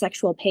experience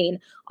sexual pain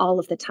all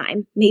of the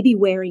time. Maybe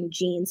wearing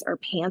jeans or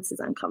pants is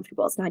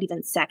uncomfortable. It's not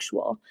even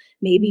sexual.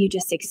 Maybe you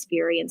just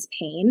experience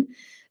pain.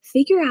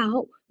 Figure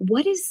out,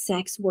 what is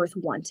sex worth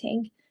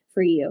wanting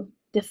for you?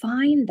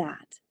 Define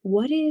that.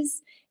 What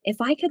is, if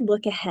I could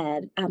look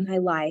ahead at my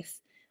life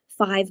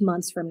 5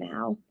 months from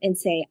now and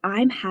say,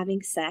 I'm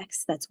having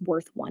sex that's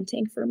worth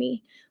wanting for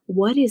me,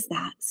 what is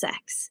that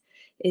sex?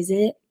 Is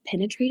it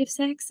penetrative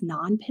sex,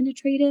 non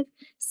penetrative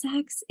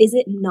sex? Is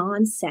it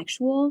non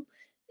sexual?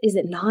 Is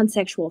it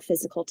non-sexual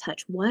physical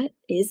touch? What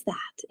is that?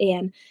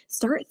 And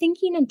start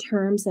thinking in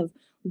terms of,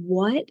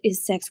 what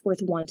is sex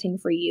worth wanting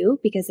for you?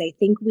 Because I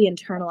think we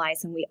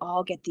internalize and we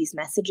all get these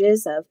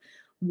messages of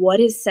what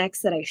is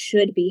sex that I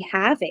should be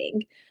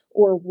having?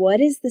 Or what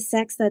is the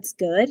sex that's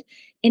good?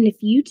 And if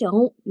you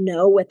don't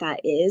know what that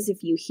is,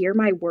 if you hear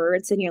my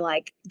words and you're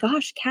like,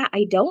 gosh, Kat,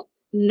 I don't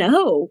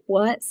know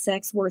what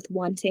sex worth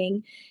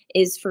wanting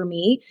is for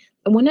me,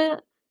 I want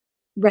to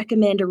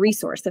recommend a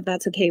resource if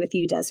that's okay with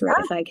you, Desiree,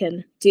 Yeah, if I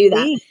can do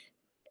that. please.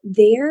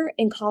 There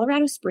in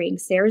Colorado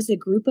Springs, there is a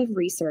group of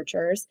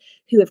researchers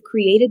who have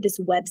created this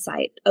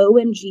website,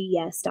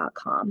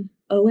 omgyes.com.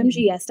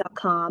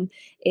 Omgyes.com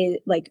is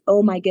like,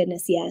 oh my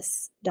goodness,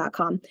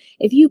 yes.com.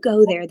 If you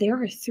go there,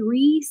 there are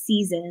 3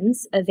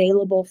 seasons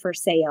available for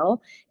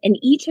sale. And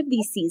each of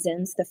these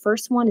seasons, the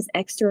first one is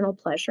external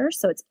pleasure.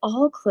 So it's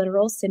all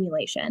clitoral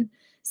stimulation,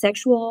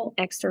 sexual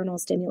external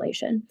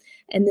stimulation.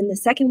 And then the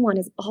second one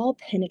is all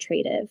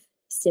penetrative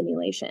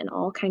stimulation,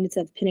 all kinds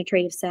of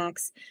penetrative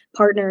sex,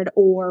 partnered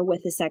or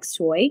with a sex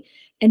toy.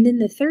 And then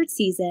the third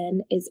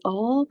season is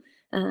all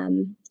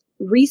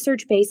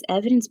research based,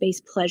 evidence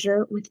based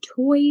pleasure with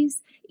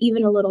toys,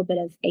 even a little bit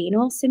of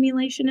anal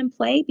stimulation in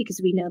play,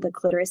 because we know the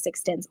clitoris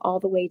extends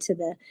all the way to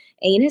the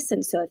anus.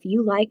 And so if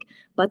you like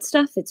butt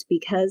stuff, it's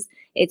because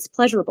it's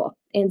pleasurable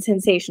and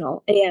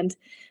sensational. And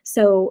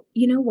so,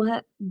 you know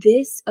what?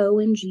 This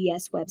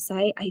OMGS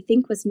website, I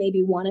think, was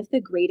maybe one of the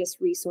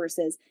greatest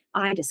resources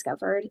I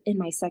discovered in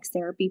my sex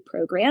therapy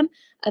program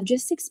of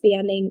just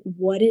expanding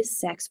what is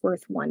sex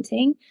worth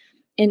wanting.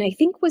 And I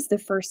think was the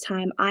first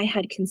time I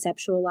had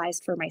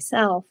conceptualized for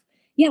myself,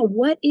 yeah,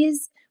 what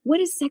is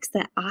sex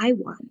that I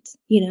want?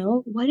 You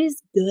know, what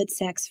is good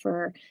sex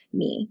for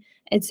me?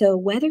 And so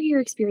whether you're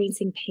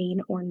experiencing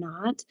pain or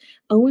not,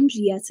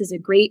 OMGS is a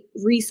great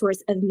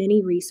resource of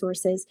many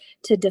resources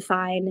to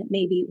define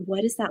maybe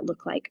what does that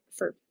look like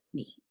for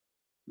me.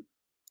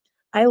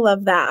 I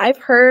love that. I've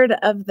heard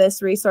of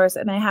this resource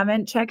and I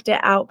haven't checked it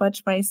out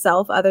much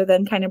myself other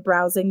than kind of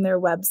browsing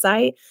their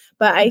website,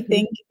 but I Mhm.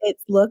 think it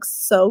looks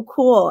so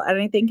cool. And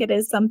I think it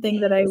is something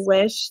that I Yes.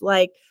 wish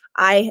like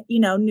I,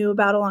 knew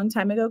about a long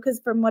time ago.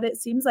 Cause from what it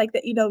seems like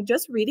that,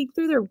 just reading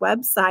through their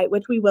website,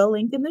 which we will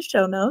link in the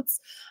show notes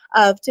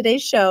of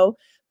today's show,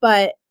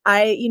 but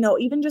I,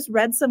 even just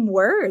read some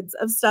words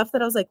of stuff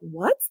that I was like,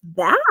 what's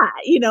that?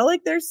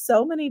 Like there's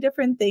so many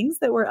different things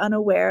that we're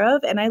unaware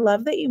of. And I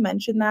love that you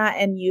mentioned that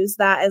and use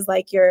that as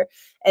like your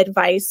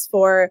advice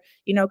for,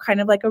 kind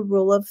of like a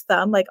rule of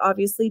thumb. Like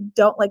obviously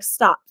don't like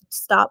stop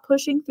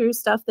pushing through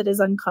stuff that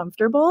is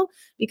uncomfortable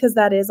because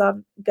that is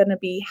going to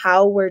be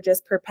how we're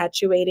just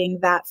perpetuating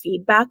that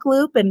feedback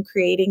loop and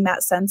creating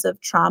that sense of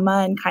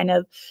trauma and kind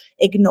of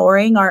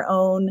ignoring our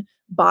own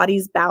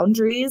body's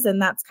boundaries. And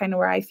that's kind of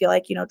where I feel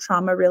like,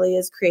 trauma really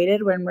is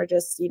created when we're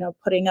just,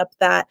 putting up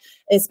that,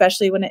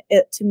 especially when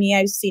it to me,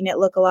 I've seen it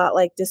look a lot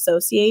like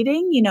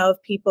dissociating,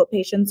 if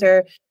patients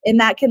are, and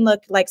that can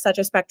look like such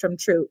a spectrum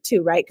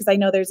too, right? Because I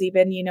know there's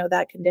even,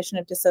 that condition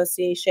of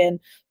dissociation,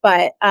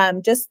 but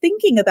just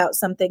thinking about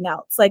something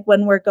else, like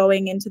when we're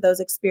going into those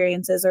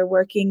experiences or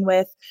working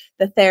with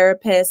the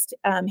therapist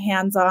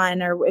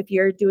hands-on, or if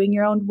you're doing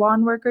your own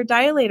wand work or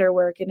dilator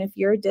work, and if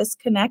you're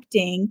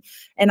disconnecting.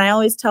 And I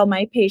always tell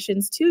my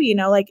patients too,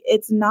 like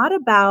it's not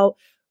about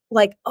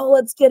like, oh,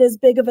 let's get as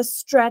big of a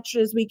stretch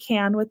as we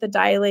can with the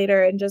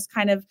dilator and just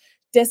kind of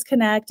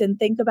disconnect and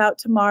think about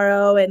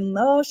tomorrow. And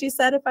oh, she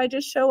said, if I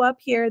just show up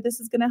here, this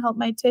is going to help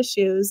my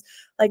tissues.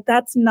 Like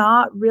that's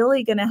not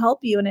really going to help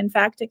you. And in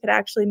fact, it could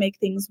actually make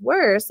things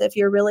worse if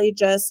you're really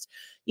just,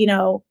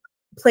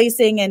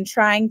 placing and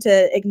trying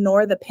to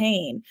ignore the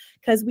pain,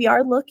 because we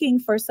are looking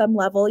for some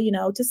level,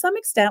 to some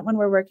extent when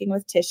we're working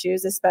with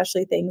tissues,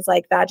 especially things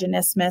like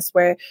vaginismus,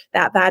 where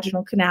that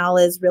vaginal canal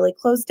is really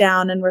closed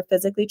down and we're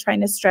physically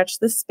trying to stretch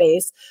the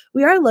space.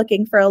 We are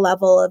looking for a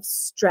level of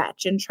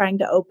stretch and trying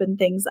to open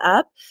things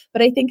up.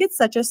 But I think it's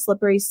such a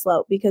slippery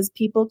slope because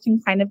people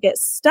can kind of get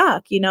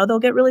stuck, they'll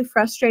get really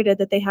frustrated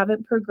that they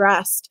haven't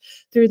progressed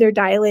through their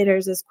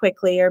dilators as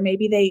quickly, or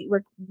maybe they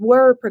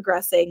were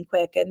progressing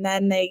quick and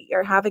then they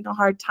are having a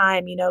hard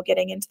time,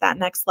 getting into that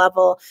next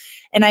level.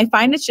 And I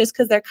find it's just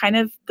because they're kind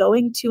of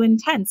going too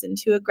intense and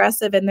too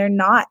aggressive and they're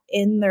not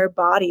in their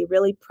body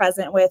really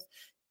present with,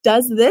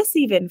 does this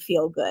even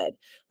feel good?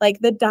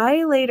 Like the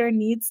dilator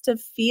needs to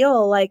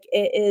feel like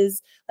it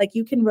is, like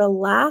you can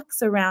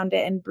relax around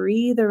it and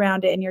breathe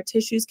around it and your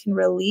tissues can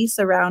release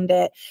around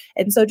it.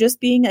 And so just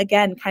being,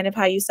 again, kind of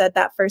how you said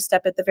that first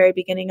step at the very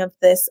beginning of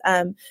this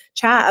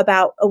chat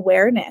about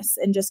awareness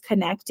and just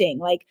connecting.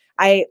 Like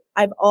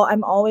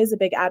I'm always a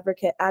big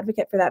advocate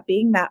for that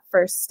being that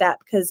first step,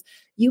 because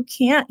you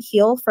can't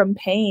heal from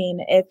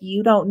pain if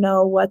you don't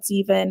know what's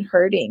even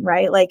hurting,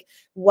 right? Like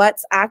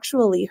what's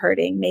actually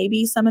hurting.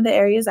 Maybe some of the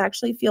areas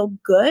actually feel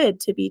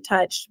good to be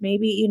touched.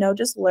 Maybe,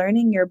 just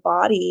learning your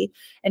body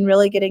and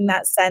really getting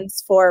that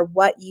sense for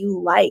what you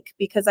like,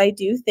 because I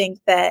do think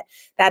that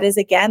that is,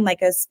 again,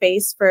 like a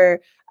space for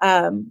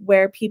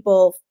where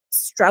people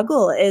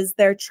struggle is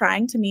they're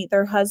trying to meet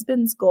their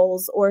husband's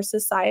goals or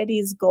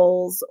society's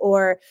goals,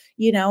 or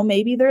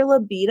maybe their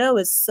libido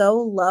is so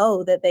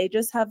low that they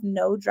just have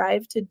no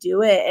drive to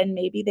do it, and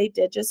maybe they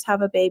did just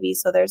have a baby,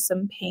 so there's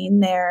some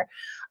pain there.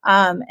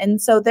 And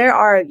so there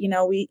are,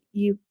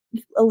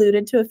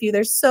 alluded to a few.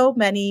 There's so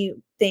many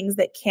things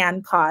that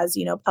can cause,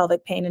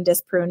 pelvic pain and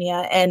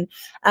dyspareunia. And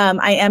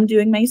I am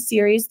doing my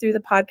series through the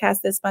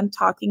podcast this month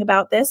talking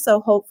about this. So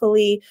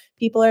hopefully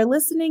people are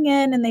listening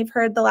in and they've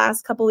heard the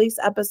last couple weeks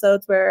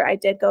episodes where I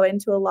did go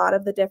into a lot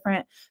of the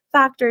different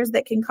factors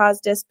that can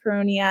cause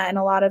dyspareunia and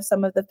a lot of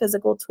some of the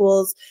physical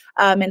tools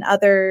and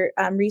other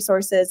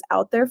resources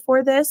out there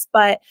for this.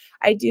 But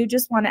I do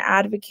just want to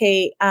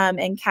advocate,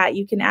 and Kat,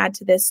 you can add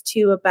to this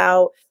too,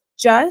 about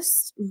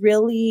just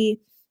really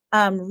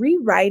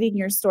rewriting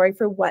your story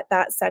for what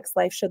that sex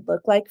life should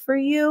look like for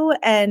you.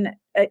 And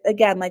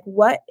again, like,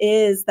 what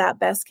is that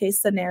best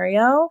case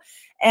scenario?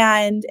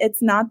 And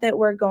it's not that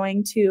we're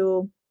going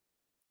to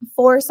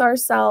force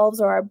ourselves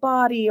or our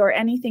body or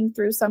anything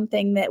through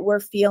something that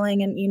we're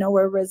feeling and,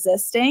 we're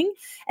resisting.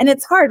 And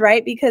it's hard,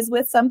 right? Because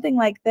with something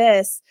like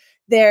this,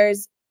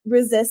 there's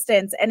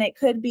resistance, and it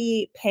could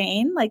be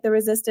pain. Like, the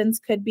resistance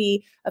could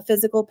be a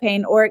physical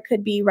pain, or it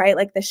could be, right,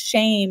 like the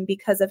shame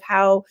because of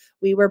how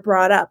we were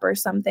brought up or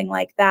something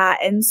like that.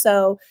 And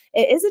so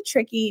it is a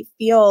tricky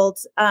field,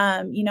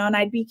 and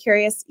I'd be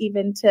curious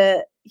even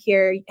to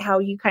hear how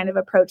you kind of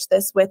approach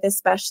this with,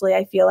 especially,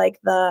 I feel like,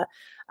 the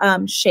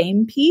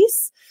shame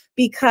piece,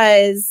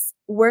 because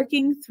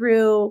working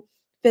through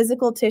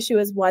physical tissue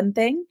is one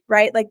thing,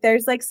 right? Like,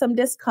 there's like some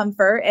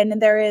discomfort, and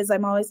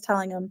I'm always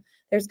telling them,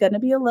 there's going to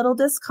be a little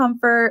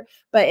discomfort,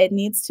 but it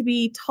needs to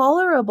be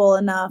tolerable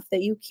enough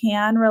that you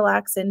can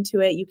relax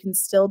into it. You can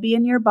still be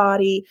in your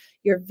body.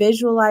 You're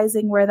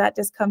visualizing where that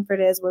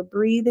discomfort is. We're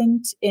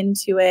breathing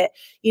into it,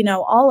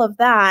 all of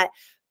that.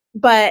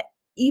 But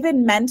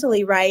even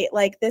mentally, right?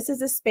 Like, this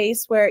is a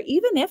space where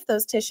even if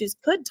those tissues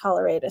could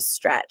tolerate a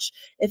stretch,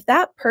 if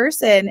that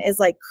person is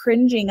like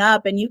cringing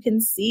up and you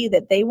can see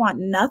that they want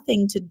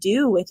nothing to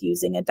do with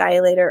using a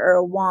dilator or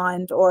a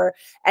wand or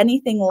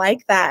anything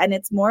like that, and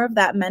it's more of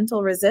that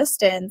mental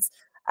resistance,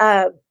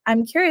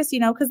 I'm curious,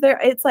 because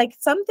it's like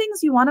some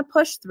things you want to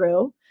push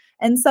through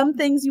and some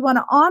things you want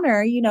to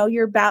honor,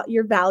 your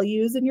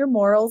values and your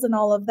morals and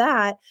all of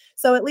that.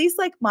 So at least,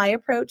 like, my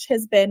approach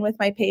has been with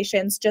my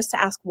patients just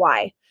to ask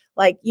why.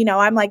 Like,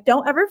 I'm like,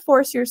 don't ever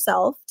force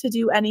yourself to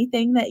do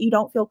anything that you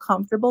don't feel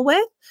comfortable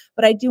with,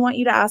 but I do want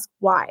you to ask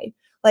why.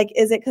 Like,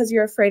 is it because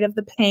you're afraid of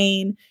the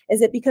pain?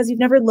 Is it because you've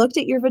never looked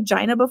at your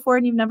vagina before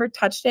and you've never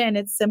touched it and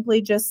it's simply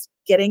just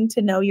getting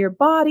to know your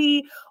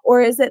body?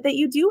 Or is it that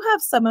you do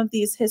have some of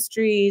these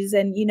histories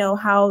and,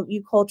 how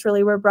you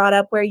culturally were brought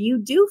up, where you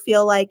do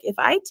feel like, if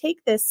I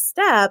take this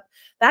step,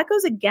 that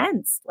goes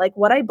against like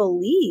what I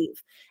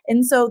believe?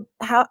 And so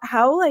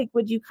how like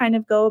would you kind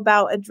of go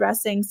about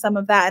addressing some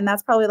of that? And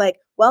that's probably like,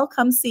 well,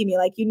 come see me.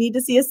 Like, you need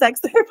to see a sex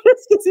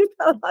therapist because you've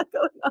got a lot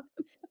going on.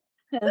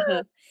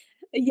 Uh-huh.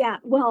 Yeah,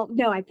 well,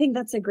 no, I think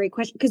that's a great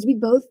question, because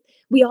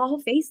we all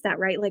face that,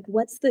 right? Like,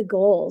 what's the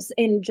goals?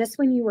 And just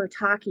when you were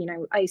talking,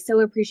 I so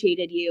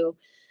appreciated you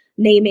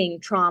naming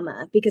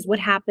trauma, because what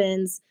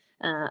happens,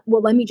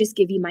 well, let me just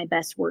give you my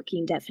best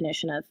working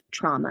definition of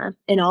trauma.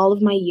 In all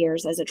of my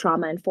years as a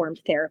trauma-informed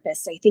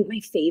therapist, I think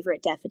my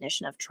favorite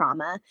definition of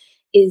trauma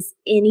is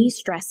any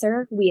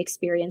stressor we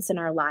experience in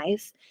our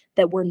life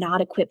that we're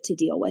not equipped to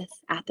deal with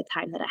at the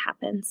time that it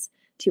happens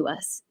to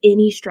us.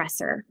 Any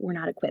stressor we're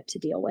not equipped to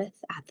deal with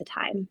at the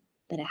time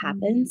that it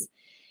happens.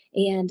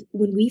 And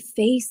when we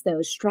face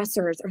those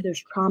stressors or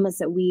those traumas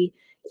that we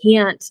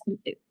can't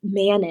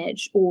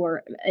manage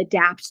or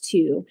adapt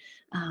to,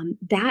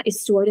 that is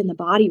stored in the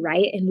body,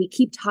 right? And we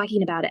keep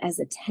talking about it as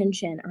a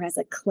tension or as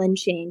a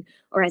clenching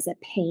or as a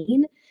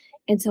pain.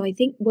 And so I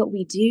think what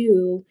we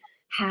do,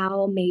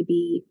 how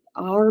maybe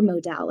our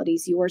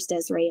modalities, yours,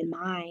 Desiree, and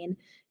mine,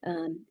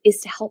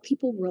 is to help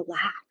people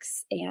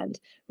relax and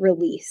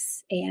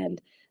release and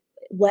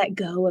let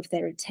go of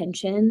their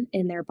tension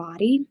in their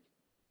body.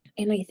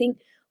 And I think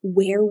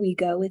where we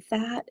go with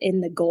that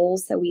and the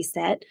goals that we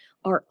set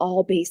are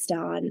all based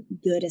on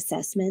good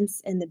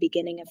assessments in the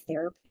beginning of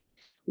therapy.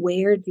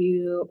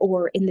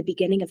 Or in the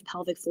beginning of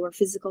pelvic floor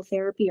physical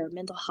therapy or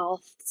mental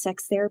health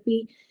sex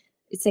therapy,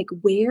 it's like,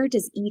 where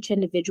does each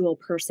individual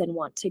person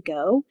want to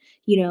go?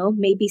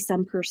 Maybe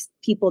some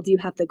people do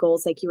have the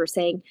goals, like you were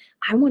saying,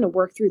 I want to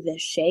work through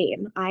this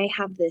shame. I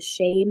have this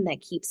shame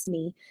that keeps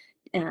me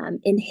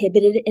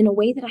inhibited in a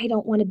way that I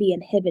don't want to be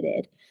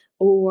inhibited,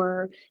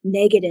 or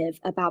negative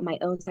about my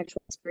own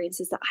sexual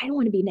experiences that I don't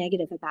want to be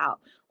negative about.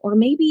 Or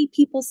maybe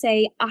people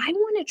say, I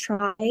want to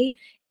try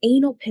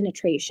anal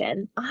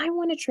penetration. I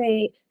want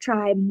to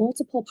try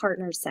multiple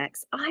partner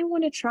sex. I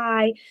want to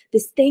try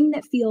this thing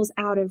that feels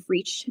out of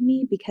reach to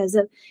me because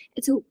of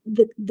it. So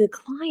the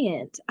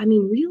client, I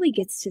mean, really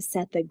gets to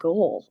set the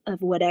goal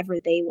of whatever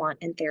they want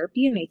in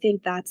therapy. And I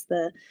think that's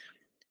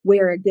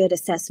where a good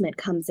assessment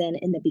comes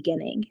in the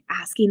beginning,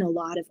 asking a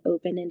lot of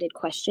open-ended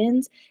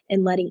questions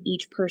and letting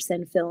each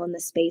person fill in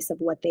the space of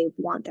what they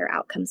want their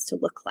outcomes to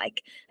look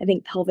like. I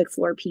think pelvic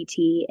floor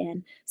PT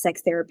and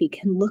sex therapy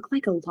can look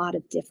like a lot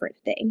of different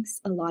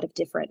things, a lot of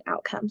different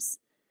outcomes.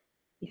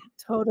 Yeah.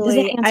 Totally.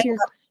 Does that answer your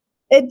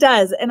It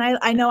does. And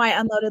I know I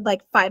unloaded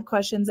like 5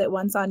 questions at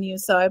once on you,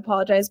 so I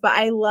apologize. But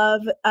I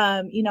love,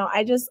 I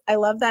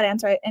love that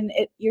answer. And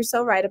you're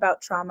so right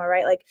about trauma,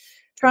 right? Like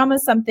trauma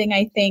is something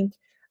I think,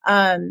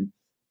 um,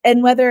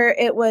 and whether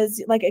it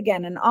was like,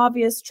 again, an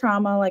obvious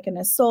trauma, like an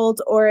assault,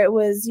 or it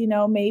was,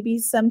 maybe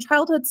some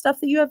childhood stuff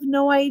that you have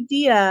no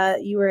idea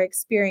you were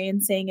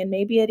experiencing, and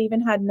maybe it even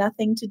had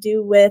nothing to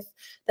do with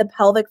the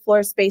pelvic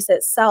floor space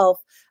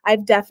itself.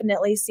 I've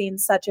definitely seen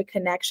such a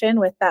connection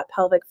with that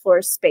pelvic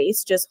floor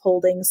space, just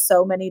holding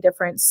so many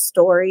different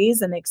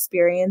stories and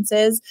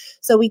experiences.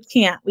 So we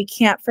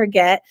can't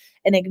forget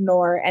and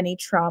ignore any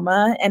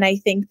trauma. And I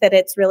think that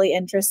it's really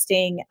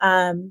interesting.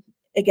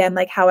 Again,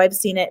 like how I've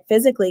seen it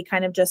physically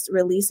kind of just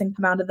release and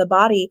come out of the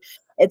body.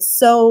 It's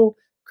so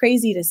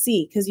crazy to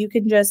see because you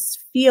can just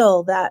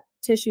feel that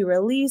tissue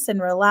release and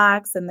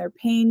relax and their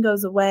pain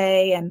goes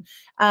away. And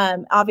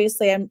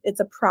obviously it's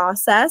a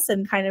process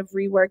and kind of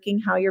reworking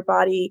how your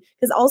body,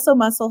 because also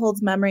muscle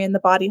holds memory and the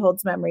body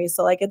holds memory.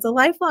 So like it's a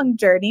lifelong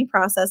journey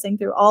processing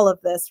through all of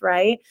this,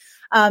 right?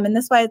 And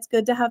that's why it's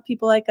good to have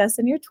people like us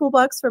in your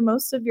toolbox for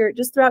most of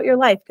just throughout your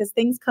life, because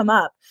things come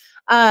up.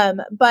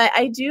 But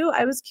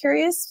I was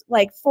curious,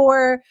 like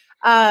for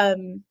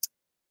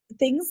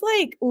things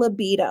like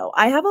libido.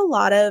 I have a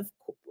lot of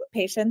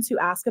patients who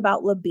ask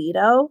about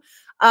libido.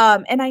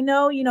 And I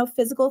know,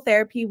 physical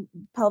therapy,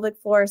 pelvic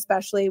floor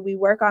especially, we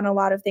work on a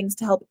lot of things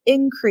to help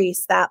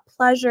increase that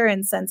pleasure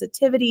and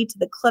sensitivity to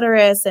the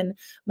clitoris and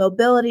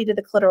mobility to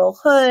the clitoral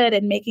hood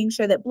and making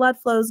sure that blood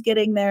flow is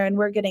getting there and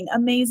we're getting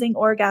amazing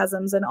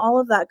orgasms and all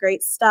of that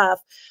great stuff.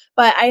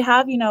 But I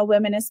have,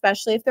 women,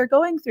 especially if they're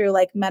going through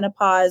like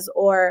menopause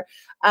or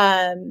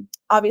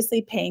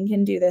obviously pain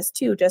can do this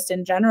too, just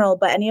in general,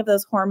 but any of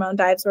those hormone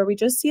dives where we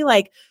just see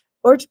like,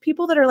 or to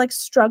people that are like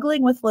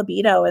struggling with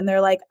libido and they're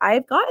like,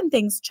 I've gotten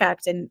things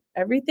checked and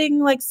everything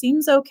like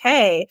seems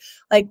okay.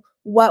 Like,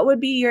 what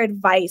would be your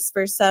advice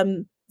for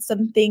some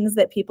things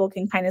that people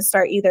can kind of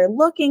start either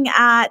looking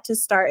at to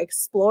start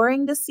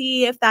exploring to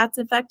see if that's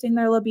affecting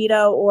their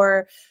libido,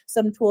 or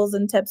some tools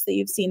and tips that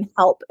you've seen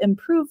help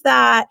improve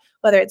that,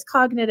 whether it's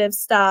cognitive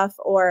stuff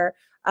or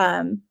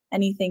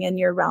anything in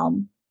your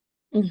realm?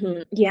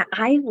 Yeah,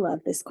 I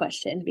love this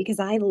question because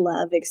I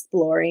love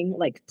exploring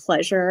like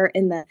pleasure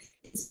in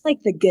it's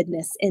like the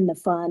goodness in the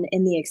fun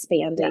and the Yeah.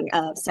 expanding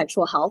of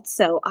sexual health.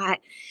 So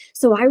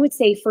I would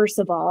say first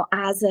of all,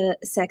 as a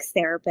sex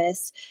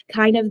therapist,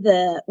 kind of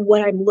the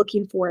what I'm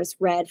looking for is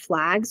red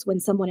flags when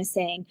someone is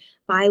saying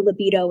my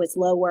libido is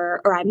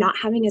lower or I'm not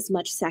having as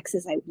much sex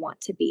as I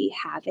want to be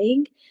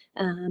having.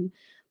 Um,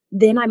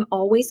 then I'm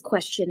always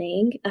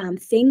questioning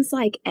things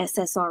like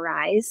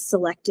SSRIs,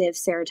 selective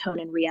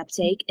serotonin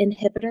reuptake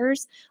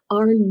inhibitors,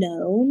 are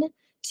known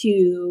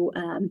to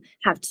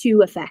have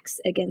two effects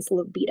against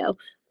libido.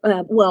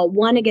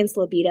 One against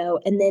libido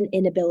and then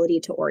inability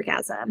to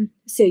orgasm.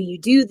 So you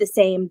do the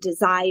same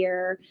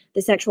desire,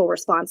 the sexual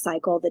response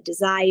cycle, the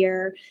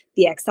desire,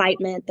 the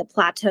excitement, the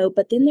plateau,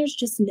 but then there's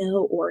just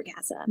no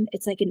orgasm.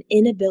 It's like an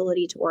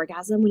inability to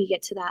orgasm when you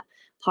get to that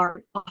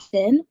part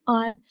often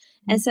on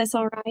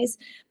SSRIs.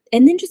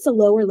 And then just a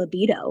lower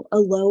libido, a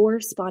lower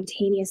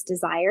spontaneous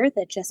desire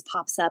that just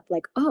pops up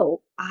like,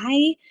 oh,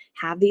 I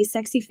have these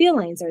sexy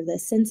feelings or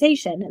this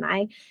sensation.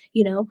 And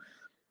you know,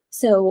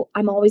 so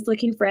I'm always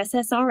looking for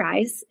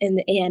SSRIs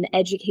and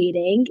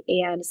educating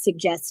and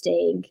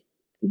suggesting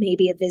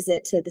maybe a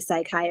visit to the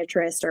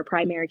psychiatrist or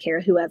primary care,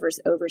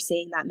 whoever's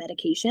overseeing that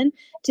medication,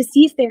 to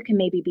see if there can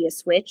maybe be a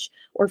switch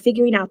or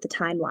figuring out the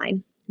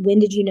timeline. When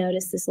did you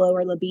notice this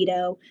lower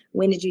libido?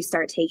 When did you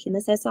start taking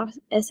this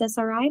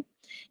SSRI?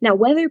 Now,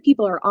 whether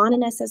people are on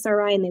an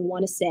SSRI and they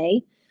want to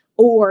stay,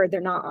 or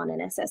they're not on an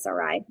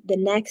SSRI, the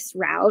next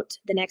route,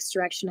 the next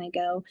direction I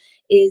go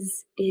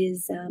is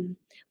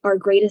our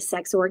greatest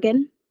sex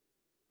organ,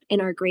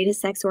 and our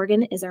greatest sex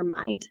organ is our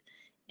mind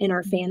and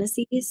our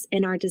fantasies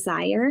and our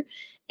desire.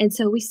 And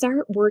so we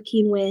start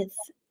working with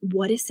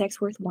what is sex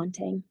worth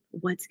wanting?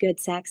 What's good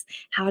sex?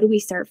 How do we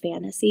start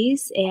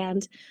fantasies?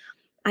 And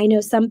I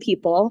know some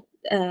people,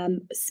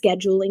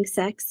 scheduling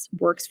sex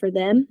works for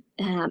them.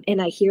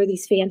 And I hear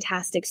these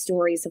fantastic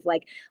stories of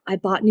like, I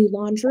bought new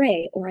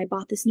lingerie, or I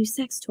bought this new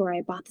sex toy,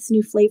 I bought this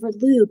new flavored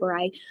lube, or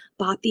I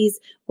bought these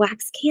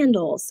wax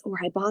candles, or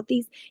I bought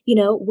these,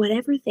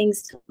 whatever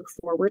things to look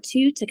forward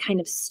to kind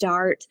of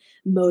start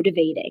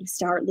motivating,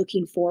 start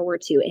looking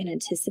forward to and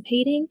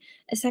anticipating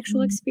a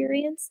sexual Mhm.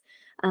 experience.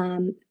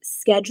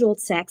 Scheduled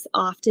sex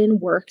often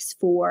works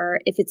for,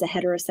 if it's a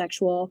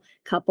heterosexual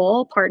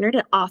couple partnered,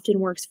 it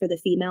often works for the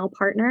female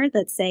partner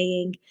that's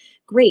saying,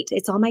 great,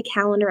 it's on my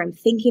calendar, I'm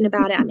thinking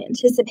about it, I'm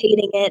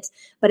anticipating it,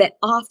 but it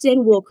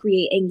often will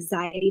create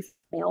anxiety for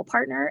the male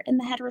partner in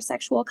the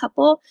heterosexual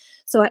couple.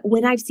 So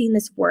when I've seen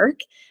this work,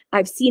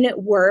 I've seen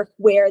it work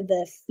where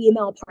the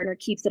female partner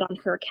keeps it on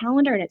her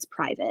calendar and it's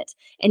private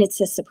and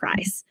it's a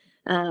surprise.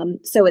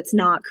 So it's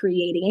not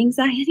creating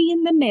anxiety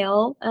in the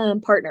male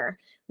partner,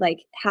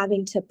 like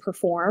having to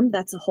perform.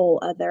 That's a whole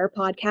other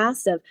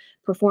podcast of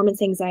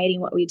performance anxiety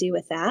and what we do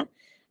with that.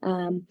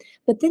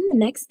 But then the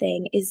next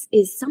thing is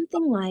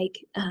something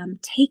like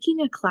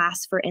taking a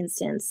class, for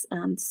instance.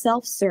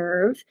 Self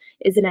Serve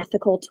is an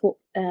ethical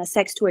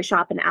sex toy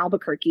shop in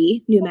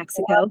Albuquerque, New Love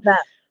Mexico.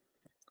 that.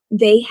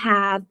 They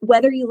have,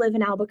 whether you live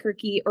in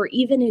Albuquerque or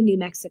even in New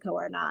Mexico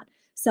or not,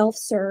 Self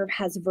Serve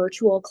has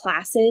virtual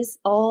classes,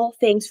 all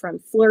things from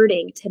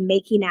flirting to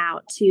making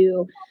out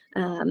to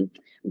um,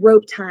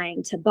 rope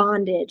tying to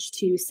bondage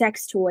to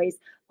sex toys,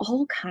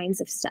 all kinds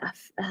of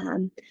stuff.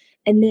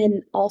 And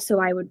then also,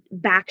 I would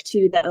back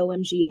to the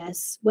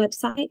OMGS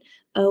website.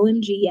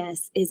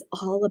 OMGS is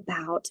all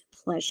about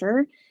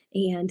pleasure.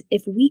 And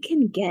if we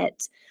can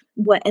get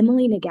what Dr.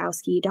 Emily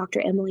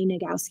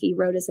Nagowski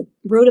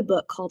wrote a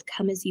book called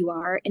Come As You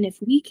Are. And if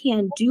we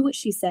can do what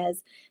she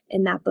says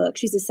in that book,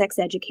 she's a sex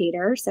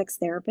educator, sex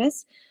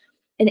therapist.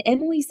 And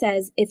Emily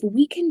says, if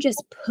we can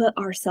just put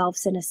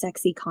ourselves in a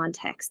sexy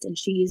context, and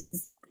she uses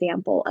this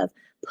example of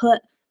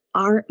put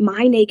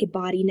my naked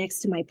body next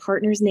to my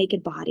partner's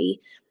naked body,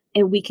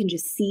 and we can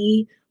just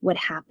see what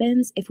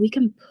happens. If we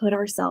can put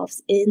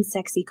ourselves in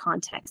sexy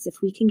context,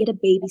 if we can get a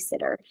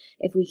babysitter,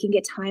 if we can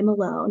get time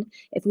alone,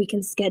 if we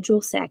can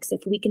schedule sex,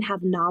 if we can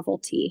have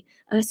novelty.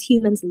 Us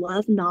humans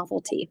love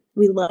novelty.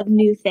 We love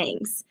new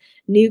things,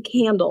 new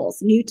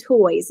candles, new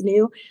toys,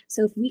 new.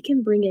 So if we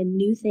can bring in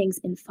new things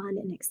and fun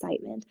and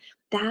excitement,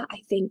 that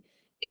I think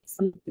is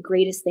some of the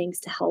greatest things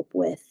to help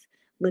with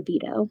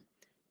libido.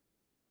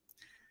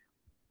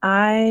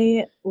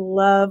 I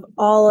love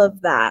all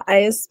of that. I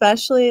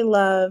especially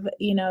love,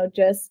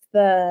 just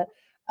the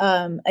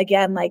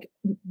again, like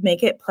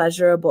make it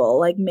pleasurable,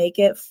 like make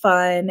it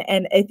fun.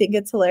 And I think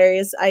it's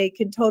hilarious. I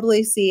can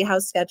totally see how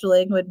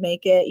scheduling would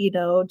make it,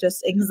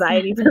 just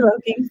anxiety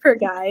provoking for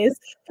guys.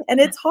 And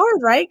it's hard,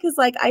 right? Because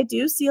like I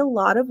do see a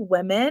lot of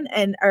women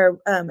and are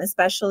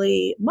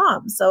especially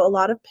moms. So a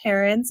lot of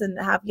parents and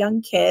have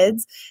young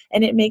kids,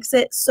 and it makes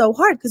it so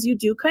hard because you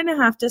do kind of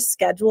have to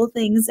schedule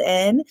things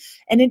in.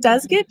 And it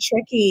does get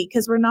tricky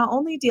because we're not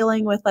only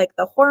dealing with like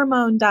the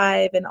hormone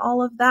dive and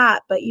all of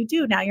that, but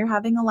now you're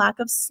having a lack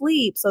of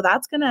sleep. So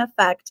that's going to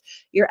affect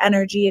your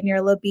energy and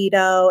your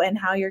libido and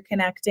how you're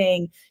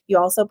connecting. You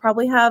also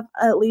probably have,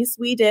 at least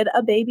we did,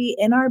 a baby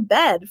in our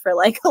bed for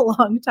like a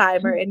long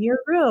time or in your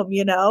room,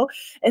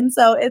 And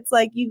so it's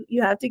like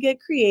you have to get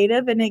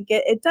creative, and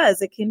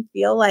it can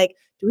feel like,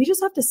 do we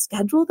just have to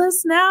schedule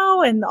this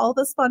now? And all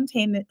the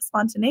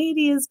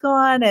spontaneity is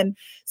gone. And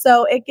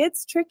so it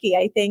gets tricky.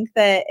 I think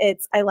that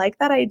I like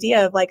that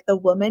idea of like the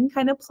woman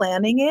kind of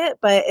planning it,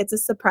 but it's a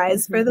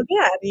surprise for the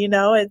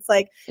man, It's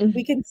like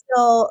we can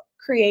still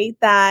create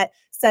that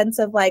sense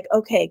of like,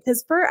 okay,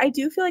 because I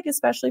do feel like,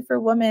 especially for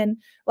women,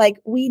 like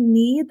we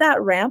need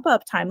that ramp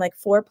up time. Like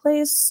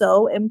foreplay is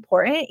so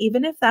important,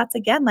 even if that's,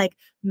 again, like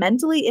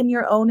mentally in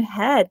your own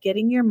head,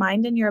 getting your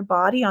mind and your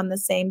body on the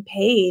same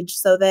page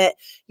so that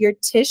your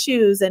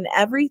tissues and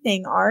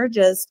everything are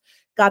just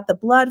got the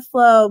blood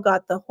flow,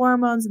 got the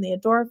hormones and the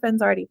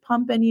endorphins already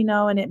pumping,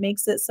 and it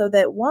makes it so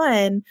that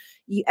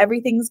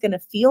everything's going to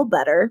feel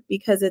better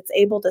because it's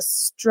able to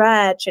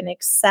stretch and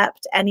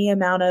accept any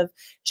amount of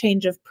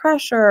change of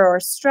pressure or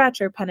stretch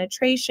or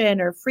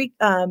penetration or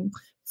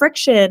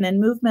friction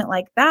and movement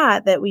like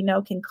that we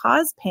know can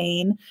cause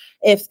pain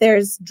if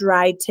there's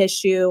dry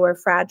tissue or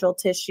fragile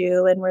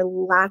tissue and we're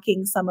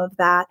lacking some of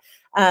that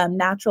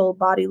natural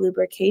body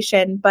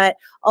lubrication, but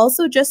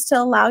also just to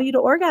allow you to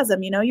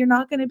orgasm. You're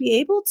not going to be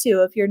able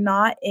to if you're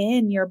not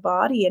in your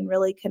body and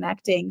really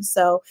connecting.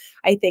 So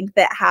I think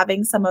that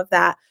having some of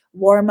that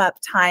warm up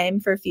time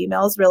for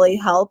females really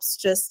helps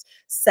just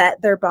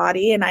set their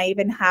body. And I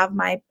even have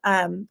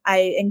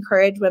I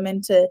encourage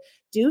women to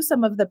do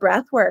some of the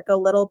breath work a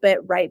little bit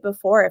right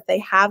before, if they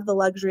have the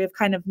luxury of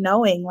kind of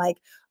knowing like,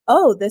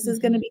 oh, this is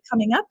going to be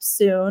coming up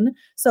soon.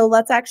 So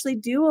let's actually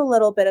do a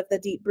little bit of the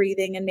deep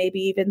breathing and maybe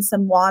even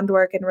some wand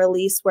work and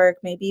release work,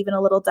 maybe even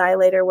a little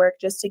dilator work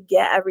just to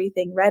get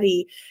everything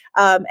ready.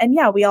 And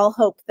yeah, we all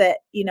hope that,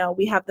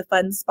 we have the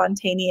fun,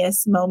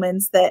 spontaneous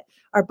moments that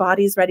our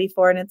body's ready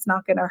for and it's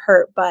not going to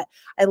hurt. But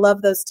I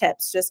love those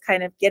tips, just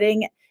kind of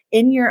getting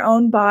in your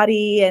own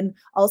body and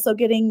also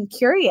getting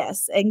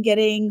curious and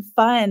getting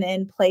fun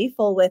and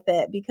playful with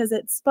it because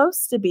it's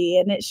supposed to be,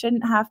 and it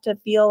shouldn't have to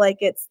feel like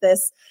it's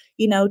this,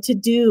 to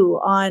do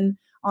on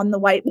the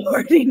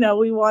whiteboard.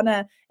 We want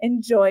to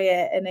enjoy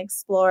it and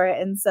explore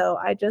it. And so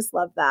I just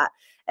love that.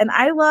 And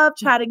I love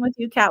chatting with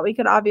you, Kat. We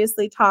could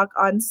obviously talk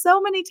on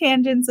so many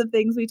tangents of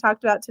things we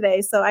talked about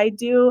today. So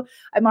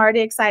I'm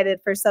already excited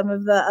for some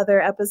of the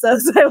other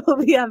episodes I will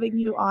be having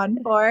you on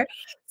for.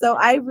 So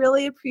I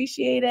really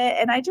appreciate it.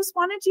 And I just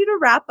wanted you to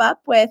wrap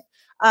up with,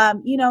 I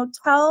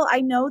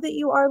know that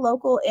you are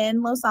local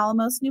in Los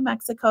Alamos, New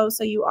Mexico.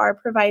 So you are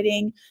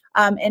providing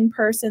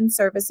in-person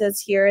services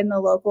here in the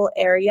local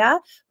area,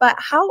 but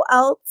how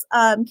else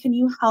can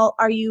you help?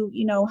 Are you,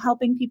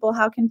 helping people?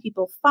 How can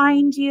people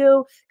find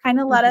you? Kind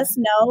of let us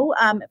know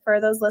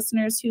for those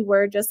listeners who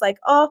were just like,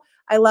 oh,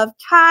 I love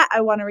Kat, I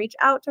want to reach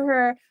out to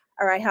her,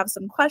 or I have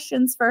some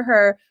questions for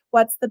her.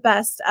 What's the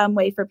best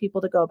way for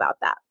people to go about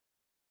that?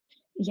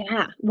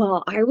 Yeah,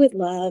 well, I would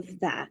love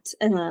that.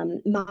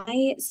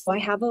 So I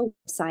have a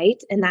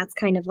website, and that's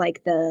kind of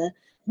like the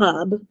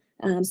hub.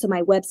 So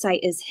my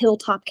website is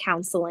Hilltop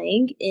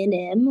Counseling,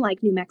 NM,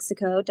 like New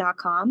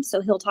Mexico.com. So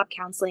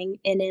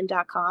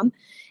hilltopcounselingnm.com.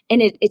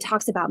 And it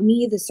talks about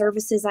me, the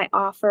services I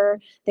offer.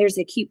 There's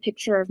a cute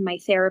picture of my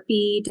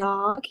therapy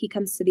dog. He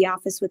comes to the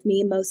office with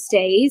me most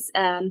days.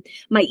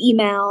 My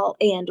email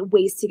and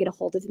ways to get a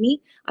hold of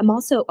me. I'm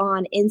also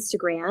on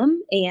Instagram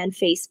and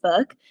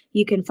Facebook.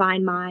 You can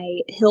find my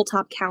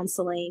Hilltop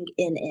Counseling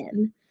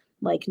NM,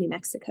 like New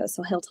Mexico.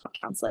 So Hilltop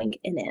Counseling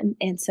NM.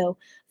 And so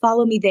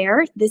follow me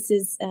there. This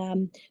is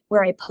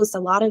where I post a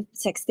lot of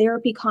sex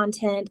therapy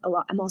content.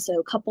 I'm also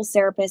a couples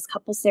therapist,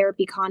 couples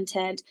therapy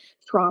content,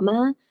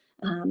 trauma,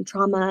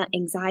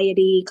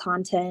 anxiety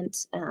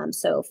content.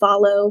 So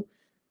follow,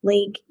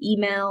 link,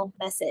 email,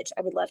 message.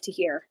 I would love to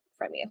hear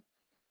from you.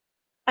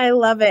 I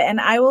love it.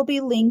 And I will be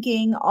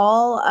linking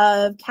all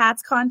of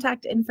Kat's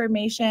contact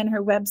information,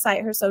 her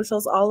website, her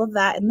socials, all of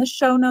that in the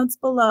show notes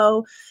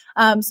below,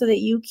 so that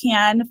you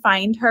can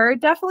find her.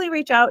 Definitely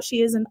reach out.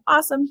 She is an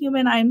awesome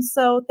human. I'm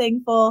so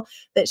thankful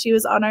that she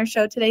was on our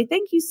show today.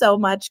 Thank you so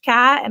much,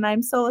 Kat. And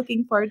I'm so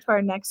looking forward to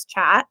our next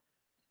chat.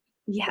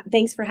 Yeah,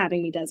 thanks for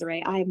having me,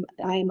 Desiree.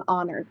 I'm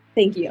honored.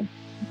 Thank you.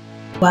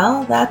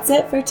 Well, that's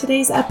it for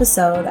today's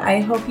episode. I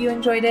hope you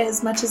enjoyed it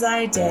as much as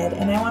I did,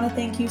 and I want to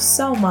thank you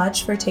so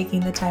much for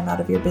taking the time out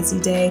of your busy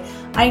day.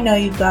 I know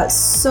you've got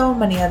so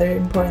many other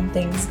important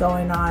things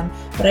going on,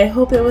 but I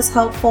hope it was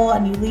helpful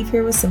and you leave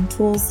here with some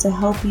tools to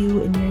help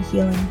you in your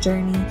healing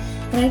journey.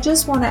 And I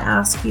just want to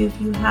ask you, if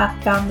you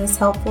have found this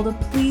helpful, to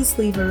please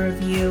leave a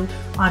review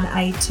on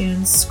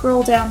iTunes.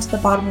 Scroll down to the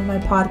bottom of my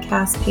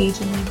podcast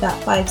page and leave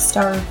that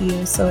 5-star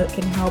review so it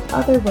can help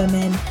other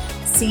women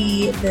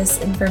see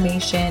this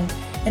information.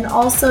 And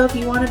also, if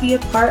you want to be a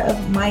part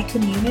of my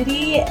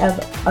community of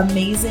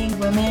amazing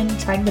women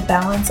trying to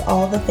balance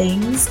all the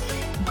things,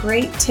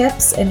 great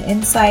tips and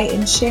insight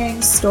and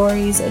sharing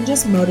stories and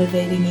just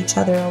motivating each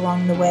other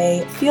along the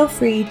way, feel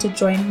free to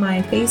join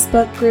my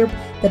Facebook group,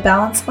 The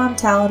Balanced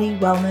Momtality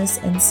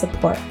Wellness and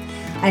Support.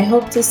 I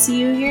hope to see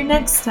you here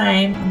next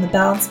time on the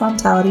Balanced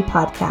Momtality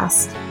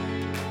Podcast.